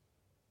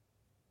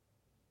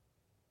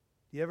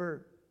 Do you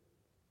ever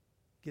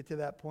get to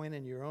that point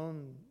in your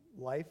own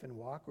life and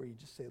walk where you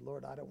just say,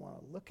 "Lord, I don't want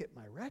to look at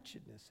my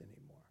wretchedness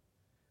anymore"?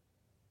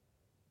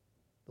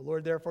 The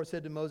Lord therefore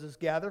said to Moses,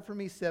 "Gather for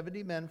me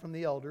 70 men from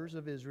the elders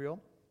of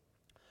Israel,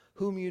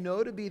 whom you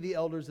know to be the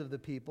elders of the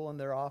people and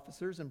their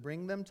officers, and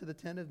bring them to the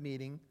tent of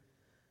meeting.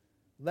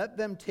 Let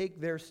them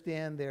take their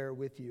stand there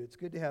with you." It's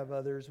good to have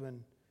others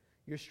when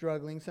you're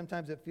struggling.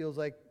 Sometimes it feels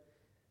like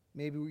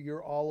maybe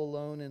you're all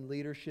alone in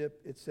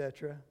leadership,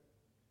 etc.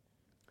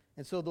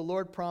 And so the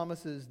Lord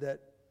promises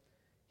that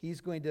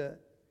He's going to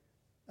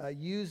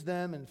use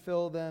them and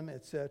fill them,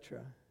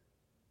 etc.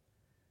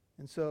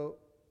 And so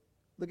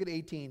look at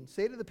 18.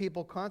 "Say to the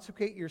people,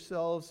 consecrate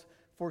yourselves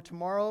for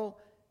tomorrow,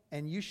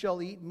 and you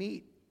shall eat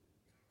meat.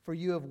 For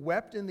you have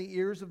wept in the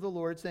ears of the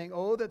Lord, saying,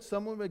 oh, that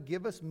someone would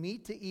give us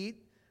meat to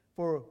eat,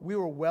 for we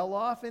were well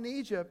off in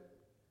Egypt.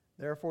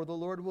 Therefore the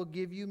Lord will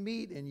give you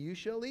meat, and you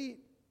shall eat.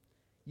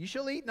 You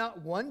shall eat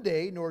not 1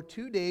 day, nor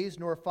 2 days,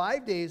 nor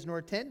 5 days,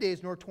 nor 10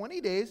 days, nor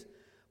 20 days,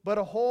 but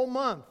a whole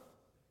month,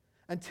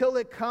 until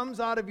it comes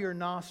out of your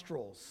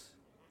nostrils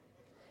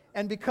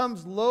and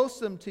becomes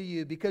loathsome to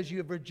you, because you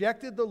have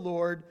rejected the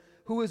Lord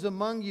who is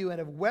among you, and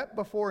have wept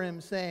before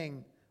him,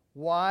 saying,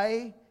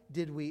 why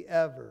did we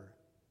ever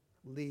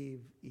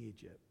leave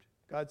Egypt?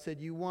 God said,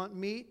 you want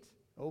meat?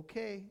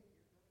 Okay.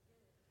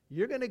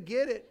 You're going to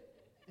get it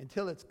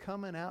until it's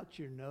coming out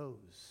your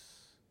nose.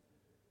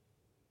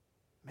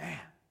 Man,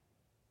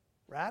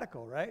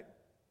 radical, right?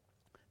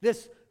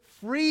 This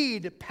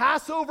freed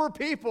Passover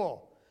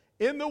people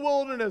in the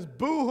wilderness,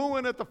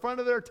 boo-hooing at the front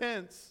of their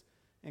tents.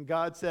 And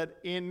God said,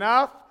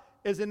 enough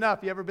is enough.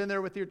 You ever been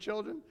there with your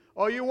children?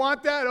 Oh, you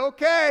want that?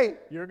 Okay,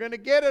 you're going to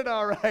get it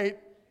all right,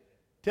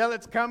 till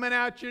it's coming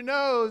out your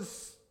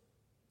nose.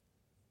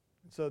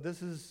 So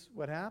this is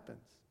what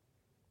happens.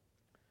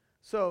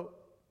 So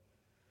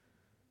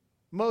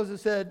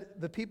Moses said,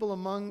 the people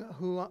among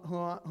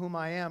whom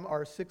I am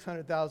are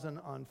 600,000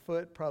 on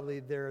foot. Probably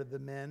they're the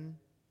men.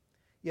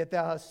 Yet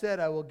thou hast said,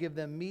 I will give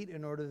them meat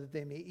in order that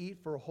they may eat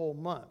for a whole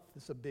month.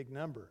 This is a big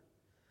number.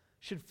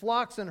 Should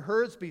flocks and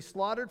herds be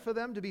slaughtered for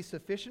them to be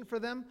sufficient for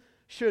them?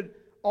 Should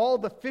all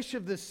the fish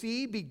of the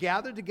sea be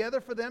gathered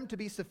together for them to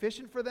be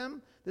sufficient for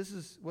them? This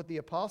is what the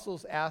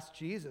apostles asked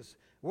Jesus.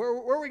 Where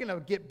are we going to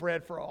get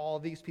bread for all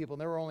of these people?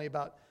 And there were only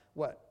about,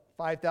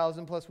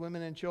 5,000 plus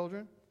women and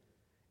children?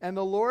 And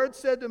the Lord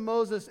said to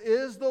Moses,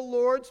 is the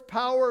Lord's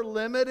power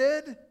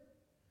limited?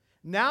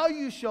 Now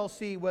you shall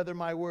see whether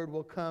my word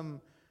will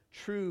come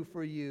true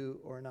for you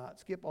or not.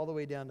 Skip all the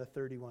way down to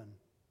 31.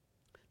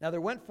 Now there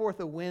went forth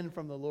a wind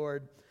from the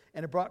Lord,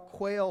 and it brought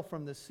quail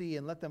from the sea,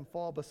 and let them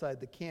fall beside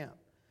the camp.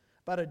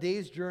 About a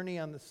day's journey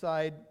on this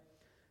side,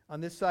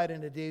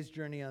 and a day's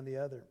journey on the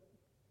other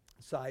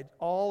side,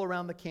 all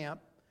around the camp,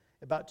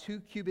 about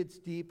 2 cubits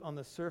deep on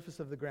the surface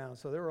of the ground.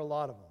 So there were a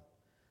lot of them.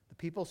 The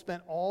people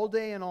spent all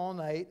day and all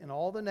night and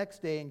all the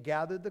next day and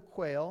gathered the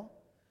quail.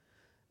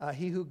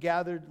 He who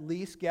gathered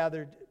least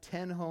gathered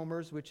 10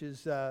 homers, which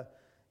is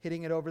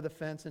hitting it over the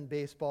fence in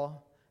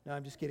baseball. No,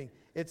 I'm just kidding.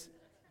 It's,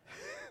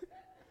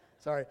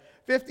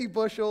 50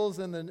 bushels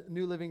in the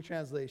New Living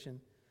Translation.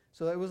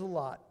 So it was a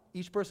lot.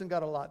 Each person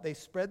got a lot. They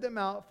spread them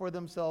out for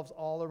themselves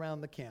all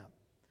around the camp.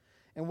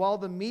 And while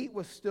the meat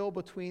was still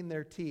between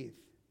their teeth,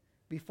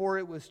 before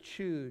it was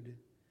chewed,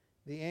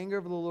 the anger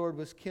of the Lord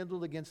was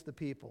kindled against the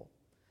people.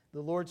 The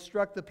Lord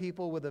struck the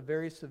people with a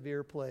very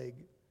severe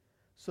plague.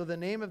 So the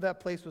name of that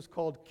place was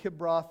called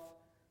Kibroth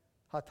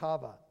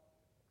Hattaavah,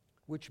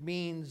 which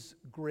means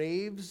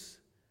graves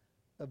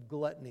of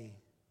gluttony,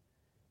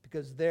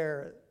 because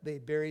there they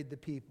buried the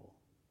people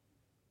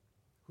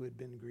who had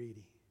been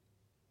greedy.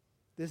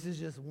 This is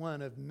just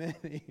one of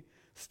many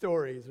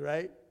stories,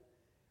 right?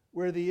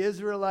 Where the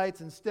Israelites,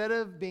 instead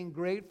of being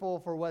grateful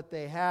for what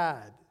they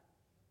had,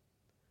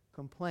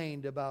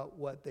 complained about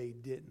what they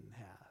didn't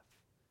have.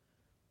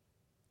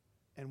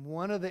 And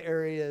one of the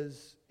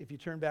areas, if you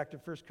turn back to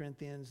 1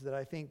 Corinthians, that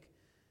I think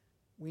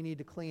we need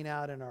to clean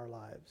out in our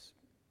lives,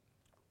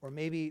 or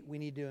maybe we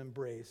need to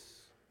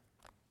embrace,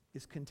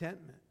 is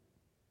contentment.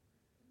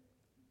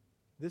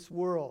 This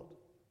world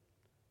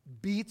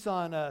beats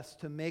on us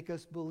to make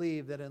us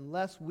believe that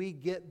unless we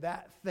get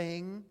that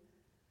thing,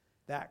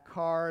 that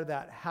car,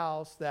 that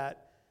house,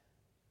 that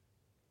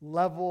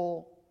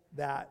level,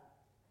 that,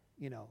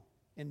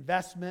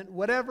 investment,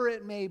 whatever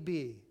it may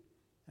be.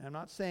 And I'm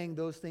not saying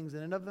those things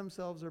in and of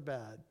themselves are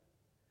bad.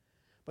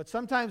 But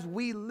sometimes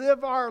we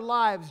live our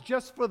lives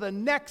just for the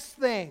next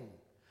thing.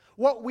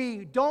 What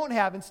we don't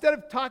have. Instead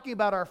of talking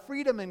about our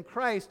freedom in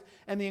Christ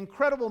and the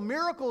incredible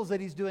miracles that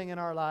He's doing in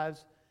our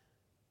lives,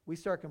 we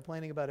start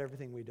complaining about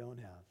everything we don't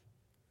have.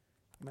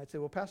 You might say,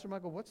 well, Pastor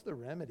Michael, what's the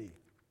remedy?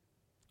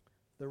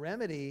 The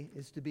remedy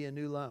is to be a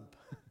new lump.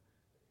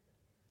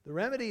 The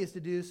remedy is to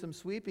do some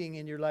sweeping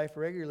in your life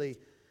regularly.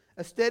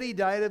 A steady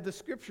diet of the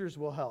Scriptures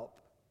will help.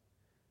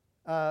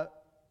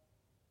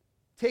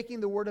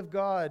 Taking the Word of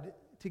God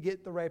to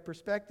get the right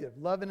perspective.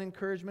 Love and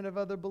encouragement of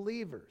other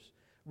believers.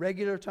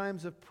 Regular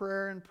times of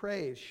prayer and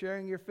praise.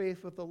 Sharing your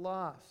faith with the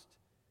lost.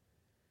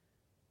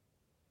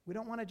 We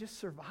don't want to just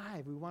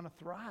survive. We want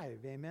to thrive.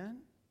 Amen?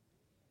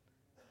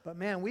 But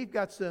man, we've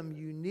got some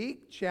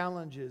unique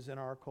challenges in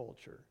our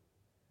culture.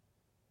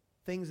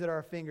 Things at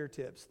our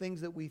fingertips.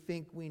 Things that we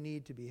think we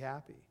need to be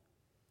happy.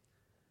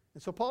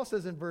 And so Paul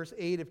says in verse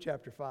 8 of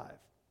chapter 5,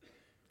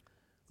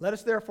 let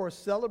us therefore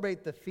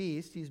celebrate the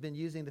feast. He's been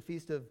using the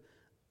feast of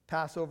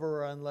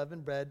Passover or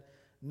unleavened bread,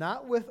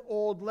 not with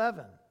old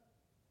leaven.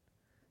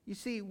 You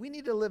see, we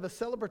need to live a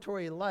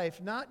celebratory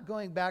life, not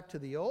going back to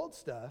the old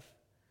stuff,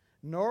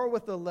 nor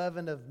with the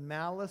leaven of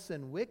malice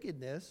and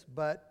wickedness,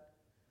 but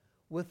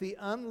with the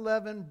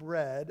unleavened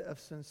bread of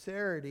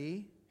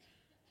sincerity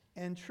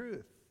and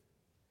truth.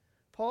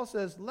 Paul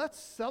says, let's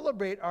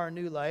celebrate our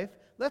new life.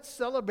 Let's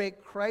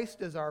celebrate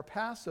Christ as our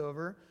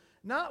Passover,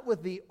 not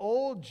with the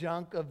old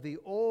junk of the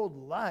old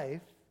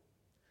life,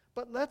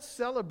 but let's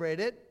celebrate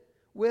it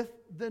with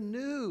the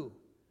new.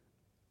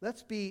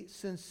 Let's be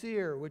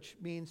sincere, which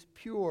means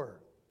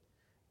pure.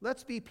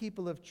 Let's be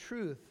people of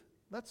truth.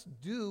 Let's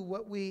do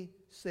what we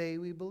say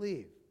we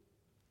believe.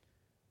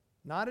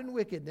 Not in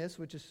wickedness,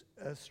 which is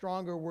a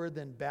stronger word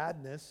than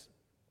badness.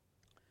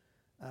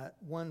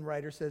 One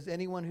writer says,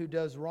 anyone who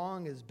does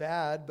wrong is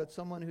bad, but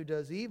someone who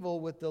does evil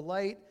with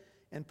delight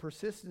and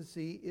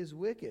persistency is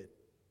wicked.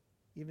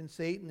 Even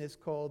Satan is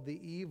called the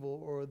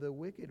evil or the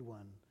wicked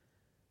one.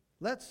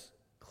 Let's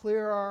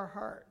clear our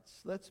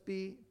hearts. Let's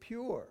be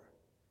pure.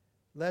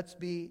 Let's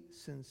be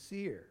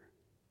sincere.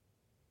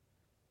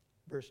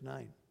 Verse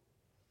 9.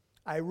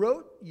 I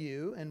wrote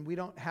you, and we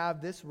don't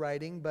have this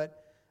writing,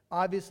 but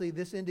obviously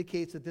this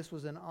indicates that this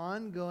was an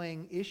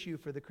ongoing issue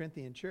for the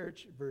Corinthian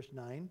church. Verse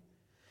 9.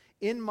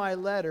 In my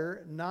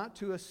letter, not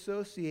to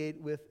associate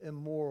with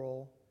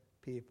immoral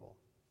people.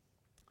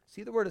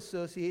 See the word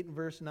associate in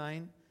verse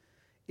 9?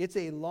 It's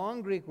a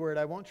long Greek word.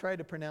 I won't try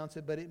to pronounce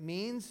it, but it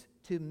means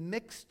to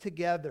mix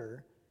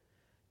together,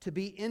 to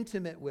be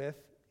intimate with.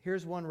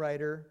 Here's one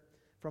writer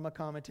from a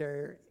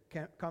commentary.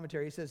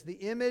 He says, the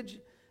image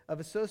of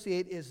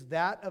associate is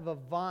that of a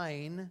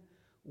vine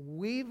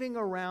weaving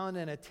around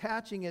and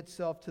attaching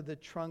itself to the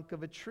trunk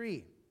of a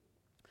tree.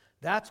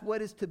 That's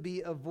what is to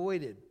be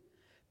avoided.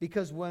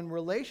 Because when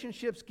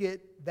relationships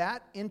get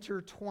that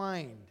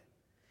intertwined,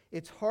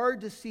 it's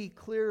hard to see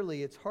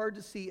clearly, it's hard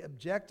to see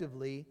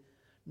objectively,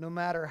 no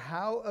matter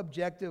how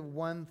objective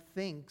one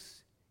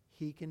thinks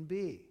he can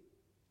be.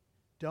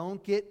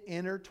 Don't get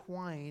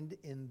intertwined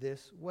in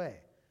this way.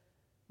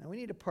 Now we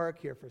need to park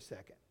here for a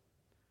second.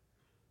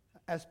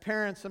 As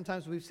parents,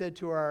 sometimes we've said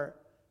to our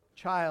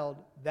child,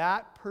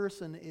 that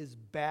person is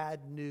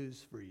bad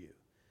news for you.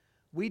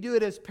 We do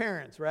it as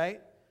parents,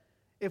 right?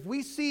 If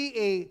we see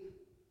a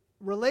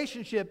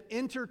relationship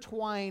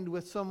intertwined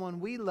with someone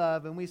we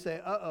love and we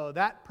say,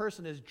 that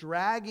person is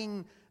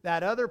dragging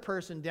that other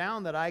person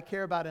down that I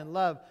care about and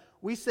love,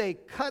 we say,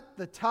 cut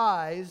the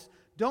ties,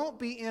 don't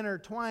be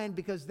intertwined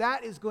because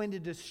that is going to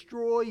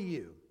destroy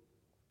you.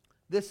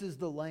 This is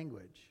the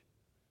language.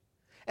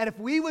 And if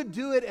we would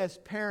do it as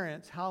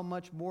parents, how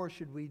much more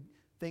should we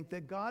think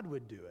that God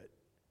would do it?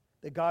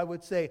 That God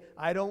would say,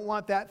 I don't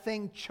want that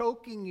thing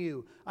choking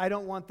you. I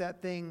don't want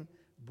that thing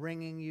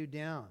bringing you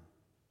down.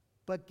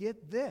 But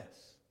get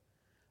this,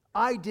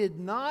 I did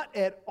not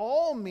at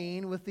all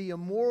mean with the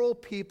immoral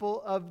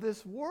people of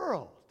this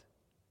world.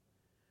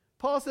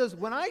 Paul says,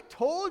 when I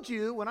told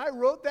you, when I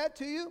wrote that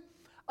to you,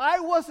 I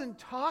wasn't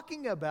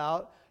talking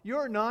about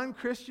your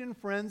non-Christian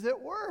friends at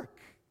work.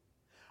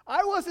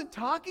 I wasn't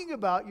talking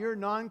about your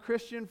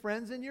non-Christian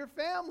friends in your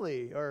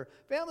family or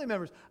family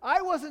members.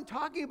 I wasn't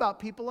talking about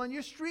people on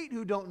your street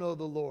who don't know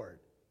the Lord.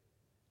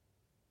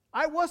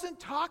 I wasn't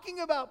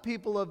talking about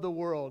people of the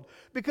world,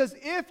 because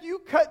if you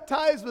cut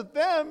ties with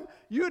them,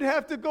 you'd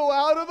have to go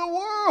out of the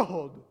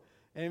world.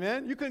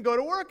 Amen? You couldn't go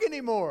to work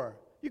anymore.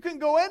 You couldn't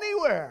go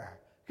anywhere.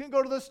 You couldn't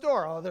go to the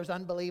store. Oh, there's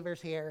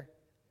unbelievers here.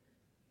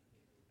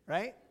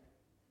 Right?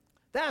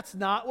 That's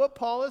not what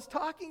Paul is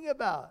talking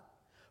about.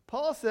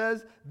 Paul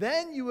says,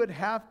 then you would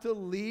have to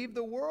leave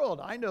the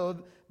world. I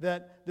know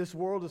that this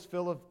world is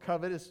filled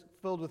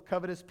with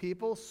covetous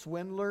people,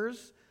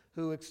 swindlers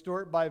who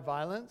extort by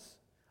violence,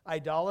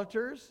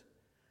 idolaters.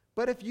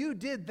 But if you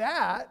did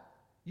that,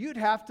 you'd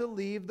have to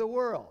leave the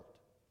world.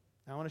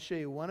 I want to show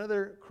you one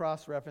other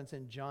cross-reference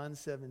in John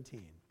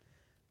 17.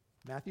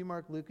 Matthew,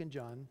 Mark, Luke, and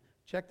John.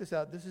 Check this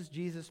out. This is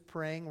Jesus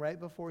praying right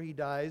before he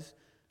dies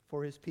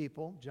for his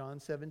people, John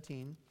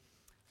 17.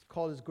 It's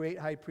called his great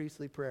high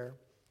priestly prayer.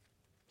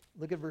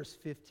 Look at verse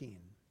 15.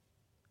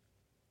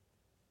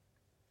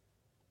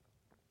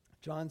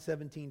 John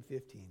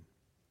 17:15.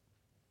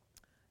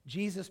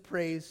 Jesus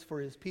prays for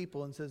his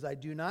people and says, I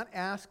do not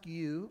ask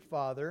you,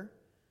 Father,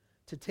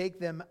 to take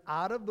them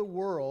out of the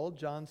world,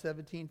 John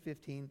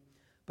 17:15,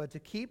 but to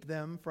keep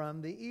them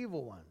from the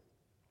evil one.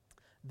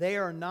 They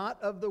are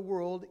not of the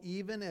world,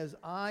 even as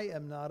I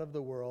am not of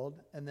the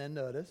world. And then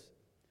notice,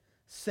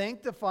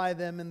 sanctify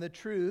them in the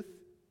truth.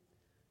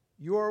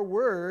 Your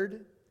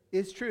word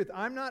is truth.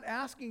 I'm not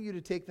asking you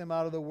to take them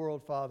out of the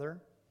world,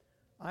 Father.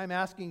 I'm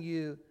asking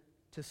you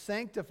to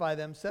sanctify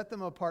them, set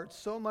them apart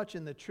so much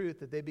in the truth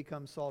that they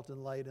become salt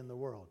and light in the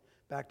world.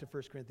 Back to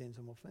 1 Corinthians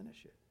and we'll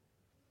finish it.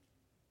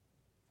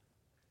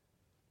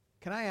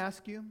 Can I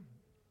ask you,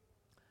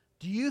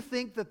 do you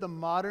think that the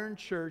modern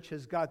church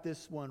has got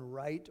this one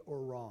right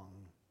or wrong?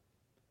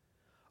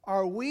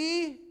 Are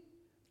we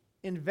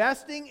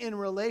investing in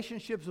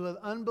relationships with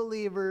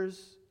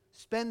unbelievers,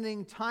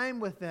 spending time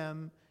with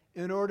them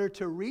in order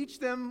to reach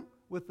them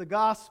with the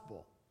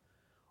gospel?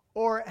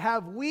 Or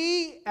have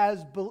we,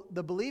 as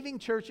the believing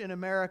church in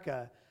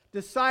America,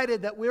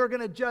 decided that we're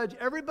going to judge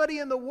everybody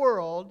in the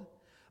world,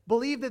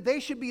 believe that they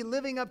should be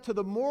living up to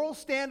the moral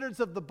standards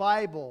of the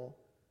Bible,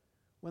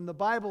 when the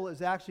Bible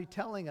is actually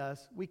telling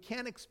us we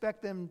can't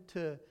expect them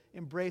to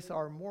embrace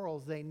our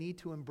morals. They need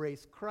to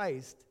embrace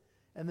Christ,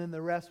 and then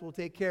the rest will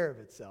take care of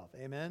itself.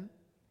 Amen?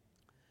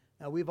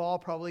 Now, we've all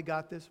probably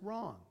got this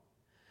wrong.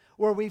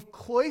 where we've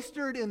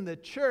cloistered in the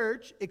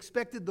church,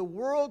 expected the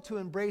world to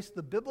embrace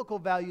the biblical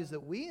values that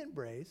we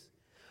embrace.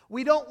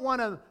 We don't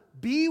want to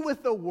be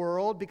with the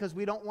world because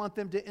we don't want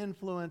them to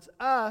influence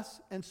us,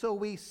 and so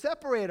we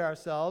separate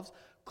ourselves,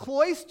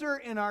 cloister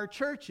in our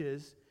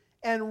churches,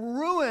 and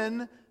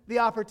ruin the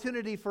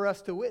opportunity for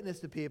us to witness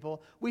to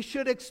people. We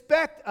should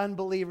expect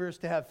unbelievers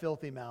to have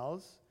filthy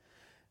mouths,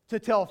 to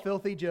tell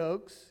filthy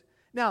jokes.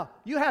 Now,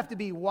 you have to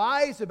be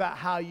wise about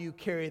how you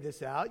carry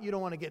this out. You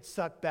don't want to get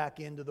sucked back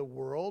into the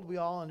world. We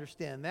all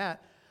understand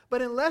that.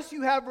 But unless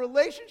you have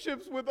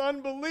relationships with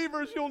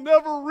unbelievers, you'll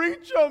never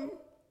reach them.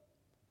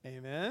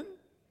 Amen?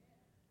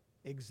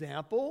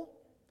 Example,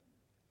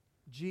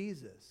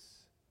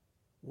 Jesus.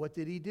 What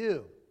did he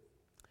do?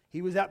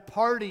 He was at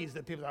parties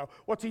that people say,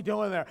 what's he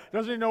doing there?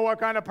 Doesn't he know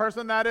what kind of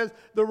person that is?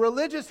 The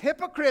religious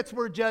hypocrites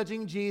were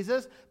judging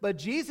Jesus, but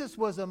Jesus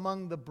was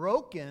among the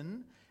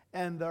broken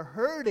and the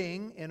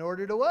hurting in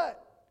order to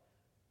what?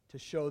 To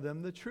show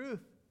them the truth,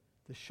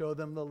 to show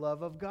them the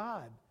love of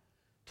God,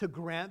 to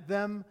grant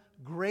them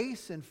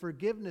grace and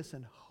forgiveness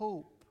and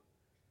hope.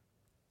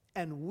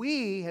 And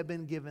we have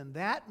been given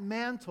that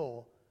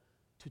mantle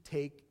to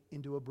take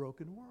into a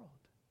broken world.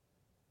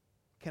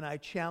 Can I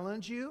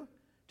challenge you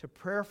to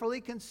prayerfully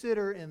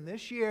consider in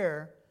this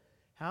year,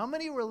 how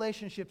many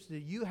relationships do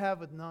you have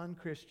with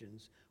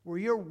non-Christians where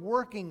you're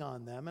working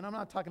on them? And I'm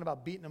not talking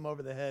about beating them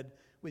over the head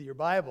with your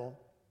Bible,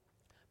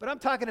 but I'm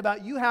talking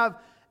about you have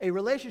a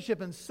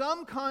relationship in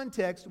some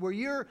context where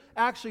you're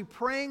actually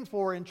praying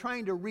for and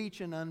trying to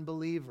reach an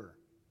unbeliever.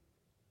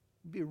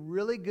 It'd be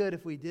really good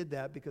if we did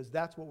that, because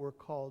that's what we're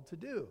called to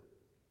do.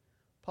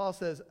 Paul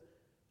says,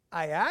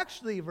 I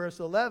actually,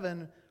 verse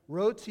 11,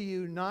 wrote to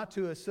you not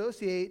to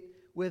associate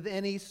with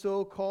any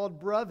so-called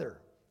brother.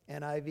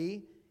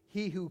 NIV,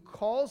 he who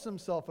calls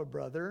himself a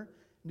brother,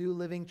 New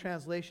Living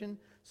Translation,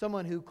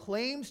 someone who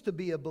claims to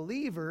be a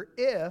believer,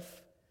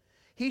 if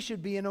he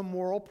should be an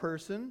immoral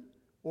person,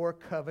 or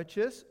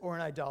covetous, or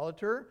an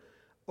idolater,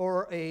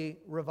 or a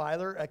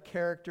reviler, a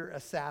character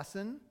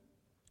assassin,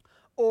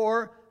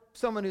 or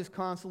someone who's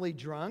constantly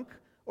drunk,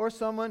 or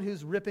someone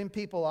who's ripping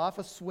people off,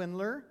 a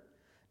swindler.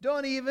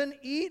 Don't even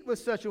eat with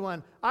such a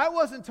one. I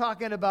wasn't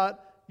talking about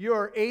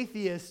your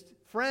atheist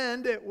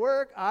friend at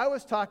work. I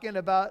was talking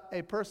about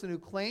a person who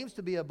claims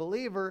to be a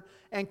believer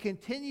and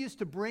continues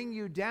to bring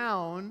you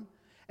down,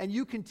 and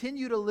you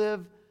continue to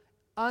live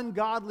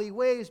ungodly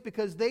ways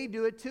because they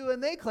do it too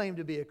and they claim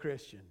to be a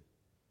Christian.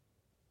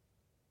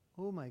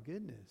 Oh my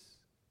goodness.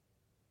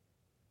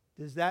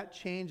 Does that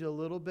change a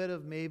little bit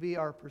of maybe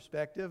our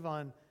perspective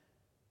on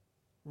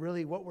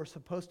really what we're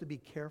supposed to be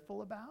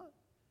careful about?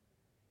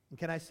 And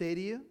can I say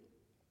to you,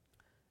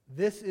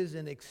 this is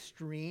an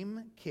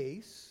extreme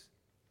case.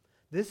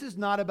 This is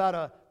not about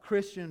a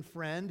Christian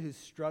friend who's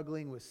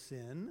struggling with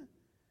sin.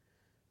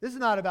 This is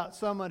not about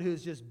someone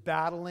who's just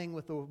battling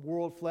with the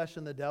world, flesh,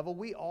 and the devil.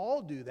 We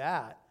all do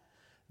that.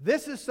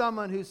 This is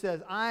someone who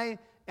says, I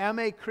am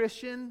a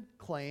Christian,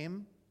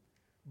 claim,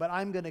 but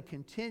I'm going to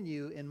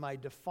continue in my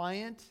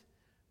defiant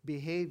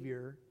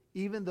behavior,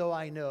 even though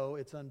I know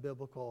it's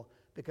unbiblical,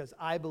 because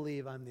I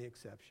believe I'm the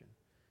exception.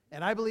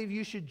 And I believe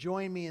you should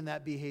join me in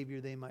that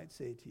behavior, they might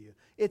say to you.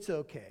 It's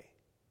okay.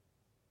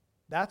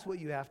 That's what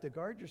you have to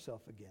guard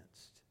yourself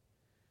against.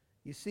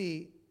 You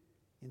see,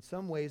 in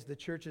some ways, the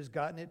church has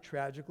gotten it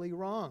tragically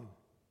wrong.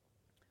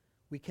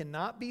 We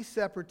cannot be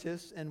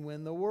separatists and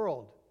win the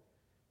world.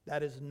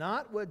 That is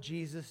not what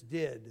Jesus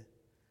did.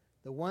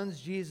 The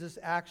ones Jesus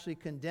actually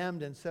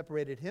condemned and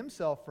separated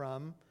himself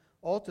from,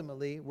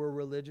 ultimately, were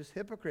religious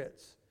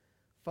hypocrites,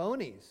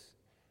 phonies.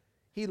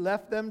 He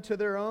left them to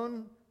their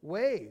own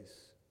ways.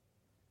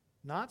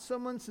 Not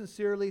someone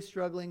sincerely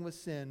struggling with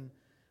sin,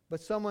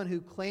 but someone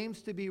who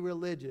claims to be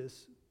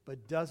religious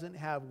but doesn't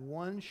have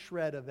one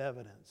shred of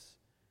evidence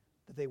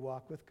that they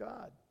walk with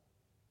God.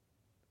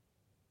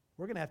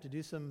 We're going to have to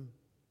do some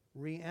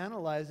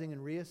reanalyzing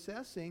and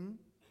reassessing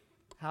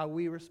how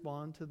we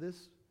respond to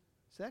this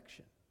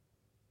section.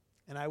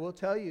 And I will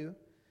tell you,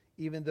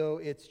 even though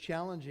it's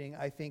challenging,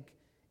 I think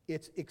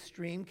it's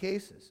extreme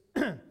cases.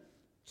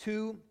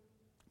 2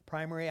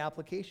 primary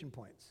application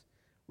points.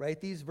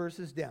 Write these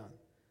verses down.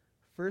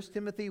 1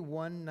 Timothy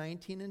 1,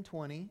 19 and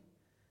 20.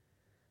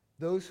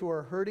 Those who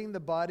are hurting the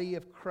body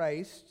of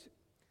Christ,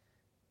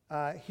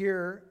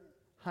 here,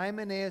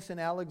 Hymenaeus and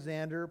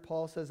Alexander,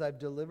 Paul says, I've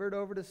delivered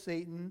over to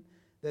Satan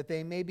that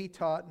they may be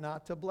taught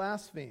not to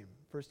blaspheme.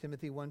 1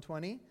 Timothy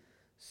 1:20.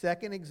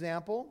 Second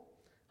example,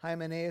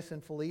 Hymenaeus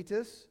and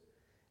Philetus.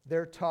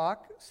 Their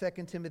talk,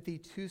 2 Timothy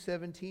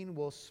 2:17,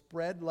 will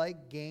spread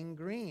like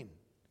gangrene,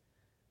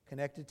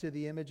 connected to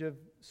the image of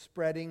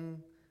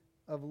spreading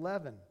of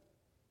leaven.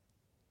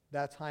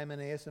 That's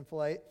Hymenaeus and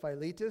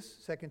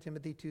Philetus, 2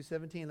 Timothy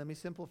 2:17. Let me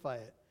simplify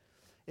it.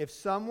 If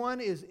someone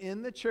is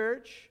in the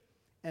church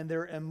and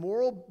their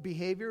immoral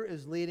behavior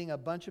is leading a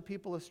bunch of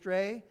people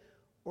astray,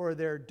 or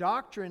their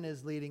doctrine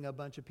is leading a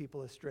bunch of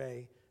people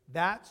astray,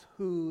 that's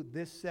who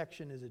this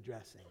section is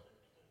addressing.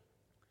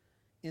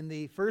 In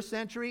the first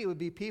century, it would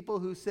be people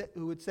who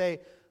would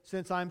say,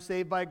 since I'm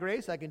saved by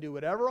grace, I can do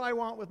whatever I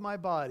want with my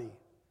body.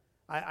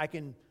 I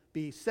can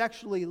be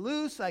sexually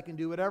loose. I can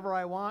do whatever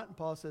I want. And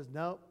Paul says,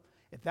 no.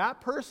 If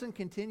that person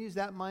continues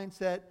that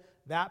mindset,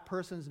 that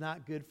person's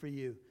not good for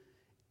you.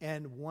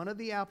 And one of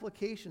the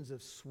applications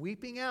of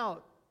sweeping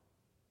out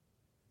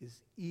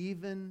is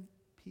even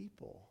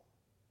people.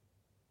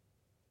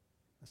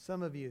 Now,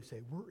 some of you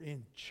say, we're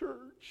in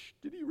church.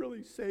 Did he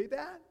really say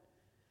that?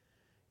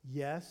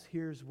 Yes,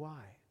 here's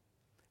why.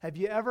 Have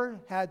you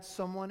ever had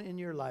someone in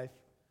your life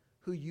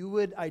who you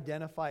would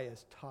identify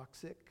as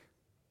toxic?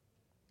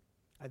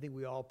 I think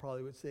we all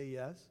probably would say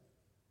yes.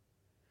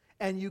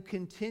 And you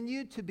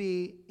continue to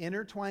be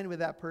intertwined with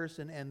that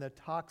person and the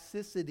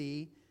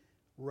toxicity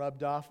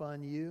rubbed off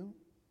on you.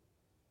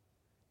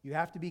 You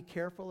have to be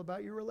careful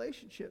about your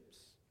relationships.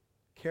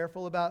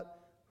 Careful about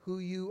who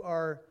you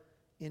are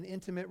in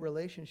intimate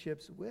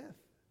relationships with.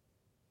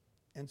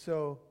 And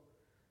so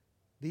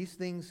these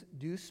things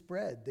do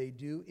spread. They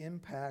do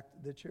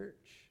impact the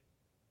church.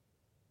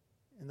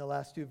 In the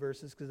last two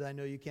verses, because I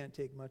know you can't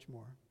take much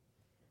more.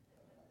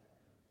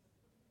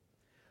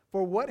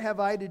 For what have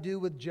I to do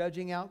with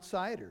judging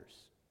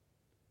outsiders?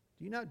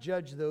 Do you not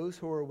judge those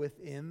who are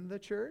within the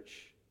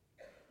church?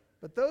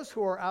 But those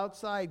who are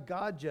outside,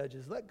 God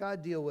judges. Let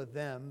God deal with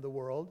them, the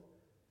world.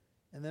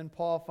 And then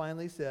Paul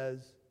finally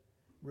says,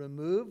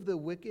 remove the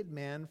wicked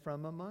man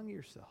from among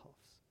yourselves.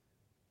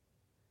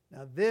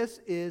 Now this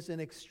is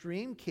an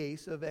extreme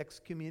case of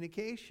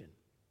excommunication.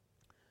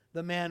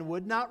 The man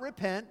would not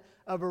repent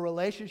of a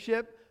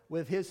relationship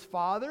with his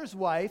father's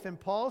wife, and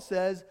Paul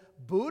says,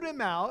 boot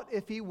him out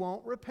if he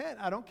won't repent.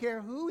 I don't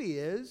care who he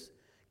is,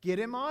 get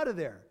him out of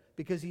there,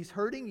 because he's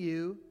hurting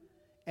you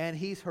and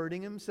he's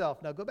hurting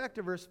himself. Now go back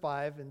to verse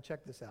 5 and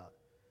check this out.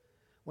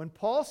 When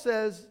Paul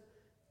says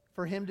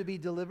for him to be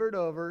delivered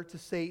over to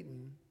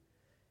Satan,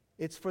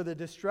 it's for the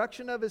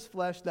destruction of his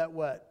flesh that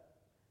what?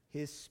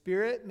 His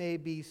spirit may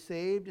be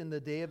saved in the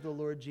day of the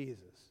Lord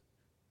Jesus.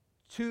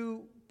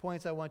 2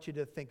 points I want you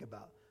to think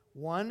about.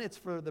 1, it's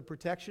for the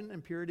protection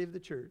and purity of the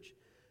church.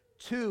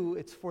 2,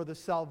 it's for the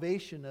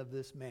salvation of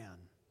this man.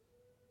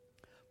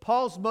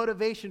 Paul's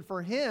motivation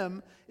for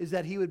him is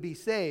that he would be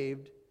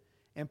saved,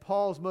 and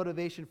Paul's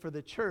motivation for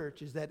the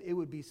church is that it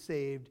would be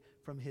saved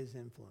from his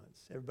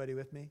influence. Everybody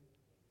with me?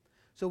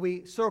 So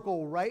we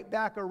circle right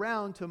back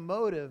around to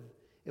motive.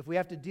 If we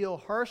have to deal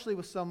harshly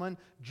with someone,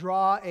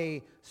 draw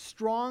a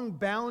strong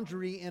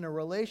boundary in a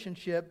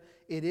relationship,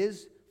 it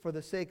is for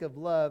the sake of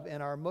love,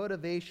 and our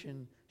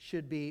motivation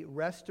should be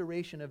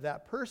restoration of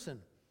that person.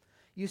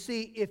 You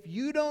see, if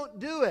you don't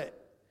do it,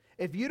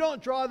 if you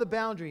don't draw the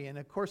boundary, and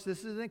of course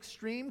this is an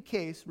extreme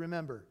case,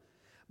 remember,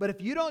 but if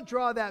you don't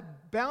draw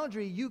that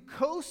boundary, you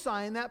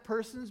co-sign that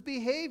person's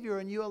behavior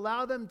and you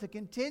allow them to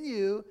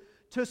continue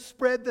to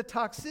spread the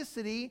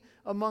toxicity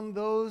among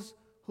those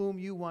whom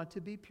you want to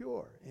be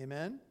pure.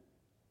 Amen?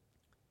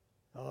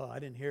 Oh, I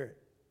didn't hear it.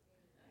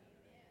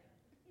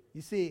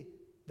 You see,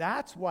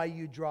 that's why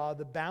you draw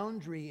the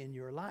boundary in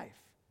your life,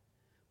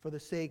 for the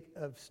sake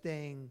of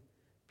staying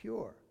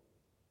pure.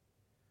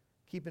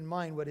 Keep in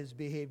mind what his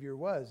behavior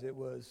was. It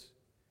was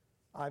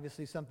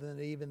obviously something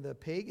that even the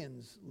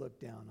pagans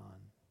looked down on.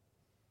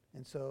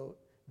 And so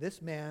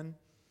this man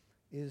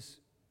is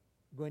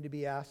going to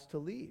be asked to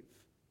leave.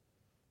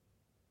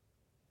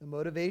 The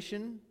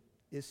motivation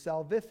is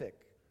salvific.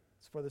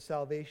 It's for the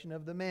salvation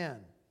of the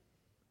man.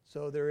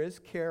 So there is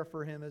care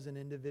for him as an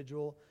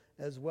individual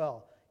as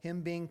well.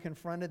 Him being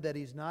confronted that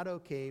he's not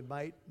okay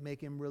might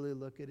make him really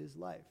look at his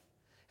life.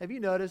 Have you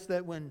noticed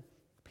that when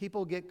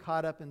people get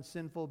caught up in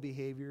sinful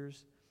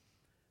behaviors,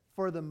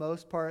 for the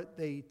most part,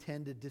 they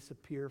tend to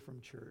disappear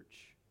from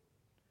church?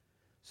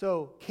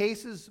 So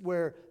cases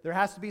where there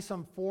has to be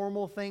some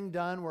formal thing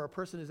done where a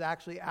person is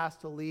actually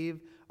asked to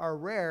leave are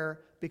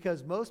rare,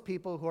 because most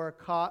people who are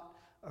caught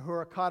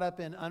up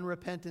in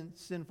unrepentant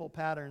sinful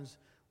patterns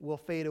will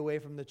fade away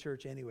from the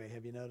church anyway.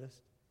 Have you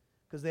noticed?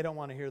 Because they don't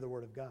want to hear the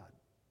word of God.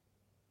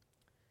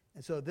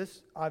 And so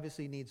this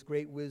obviously needs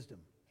great wisdom.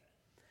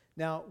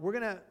 Now, we're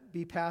going to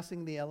be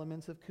passing the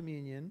elements of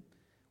communion.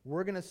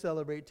 We're going to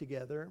celebrate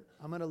together.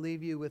 I'm going to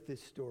leave you with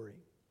this story.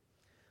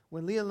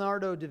 When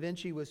Leonardo da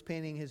Vinci was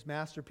painting his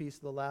masterpiece,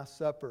 The Last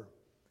Supper,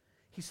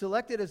 he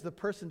selected as the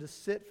person to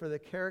sit for the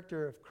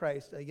character of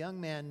Christ a young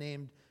man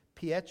named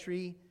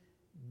Pietro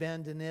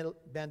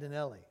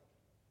Bandinelli.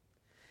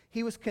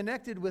 He was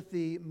connected with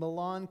the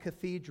Milan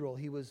Cathedral.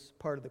 He was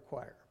part of the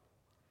choir.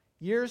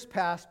 Years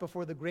passed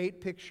before the great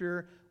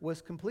picture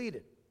was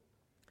completed.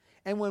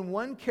 And when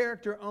one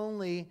character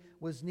only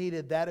was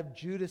needed, that of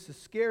Judas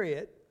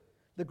Iscariot,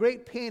 the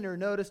great painter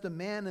noticed a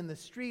man in the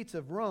streets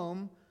of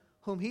Rome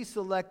whom he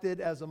selected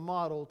as a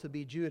model to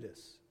be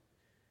Judas.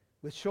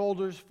 With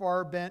shoulders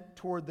far bent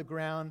toward the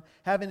ground,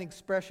 having an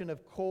expression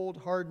of cold,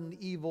 hardened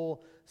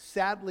evil,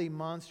 sadly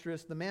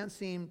monstrous, the man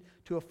seemed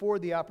to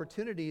afford the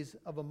opportunities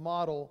of a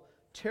model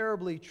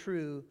terribly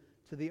true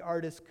to the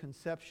artist's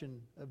conception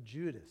of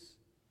Judas.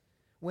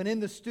 When in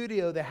the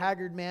studio, the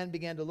haggard man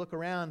began to look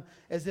around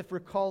as if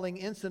recalling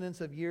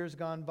incidents of years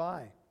gone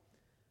by.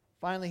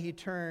 Finally, he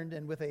turned,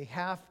 and with a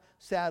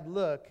half-sad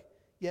look,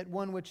 yet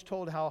one which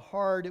told how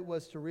hard it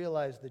was to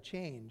realize the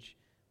change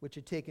which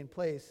had taken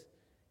place,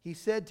 He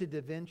said to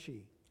Da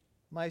Vinci,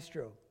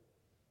 "Maestro,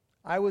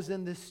 I was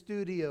in this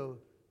studio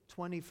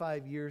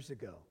 25 years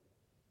ago.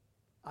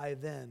 I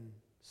then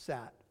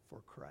sat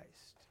for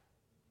Christ."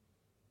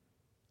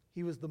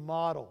 He was the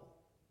model,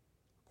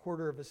 a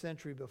quarter of a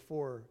century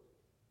before,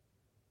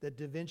 that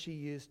Da Vinci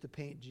used to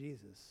paint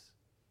Jesus.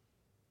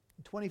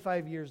 And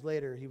 25 years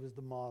later, he was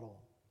the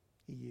model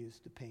he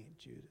used to paint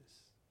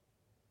Judas.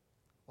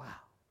 Wow.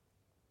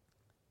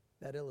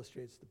 That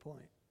illustrates the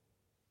point.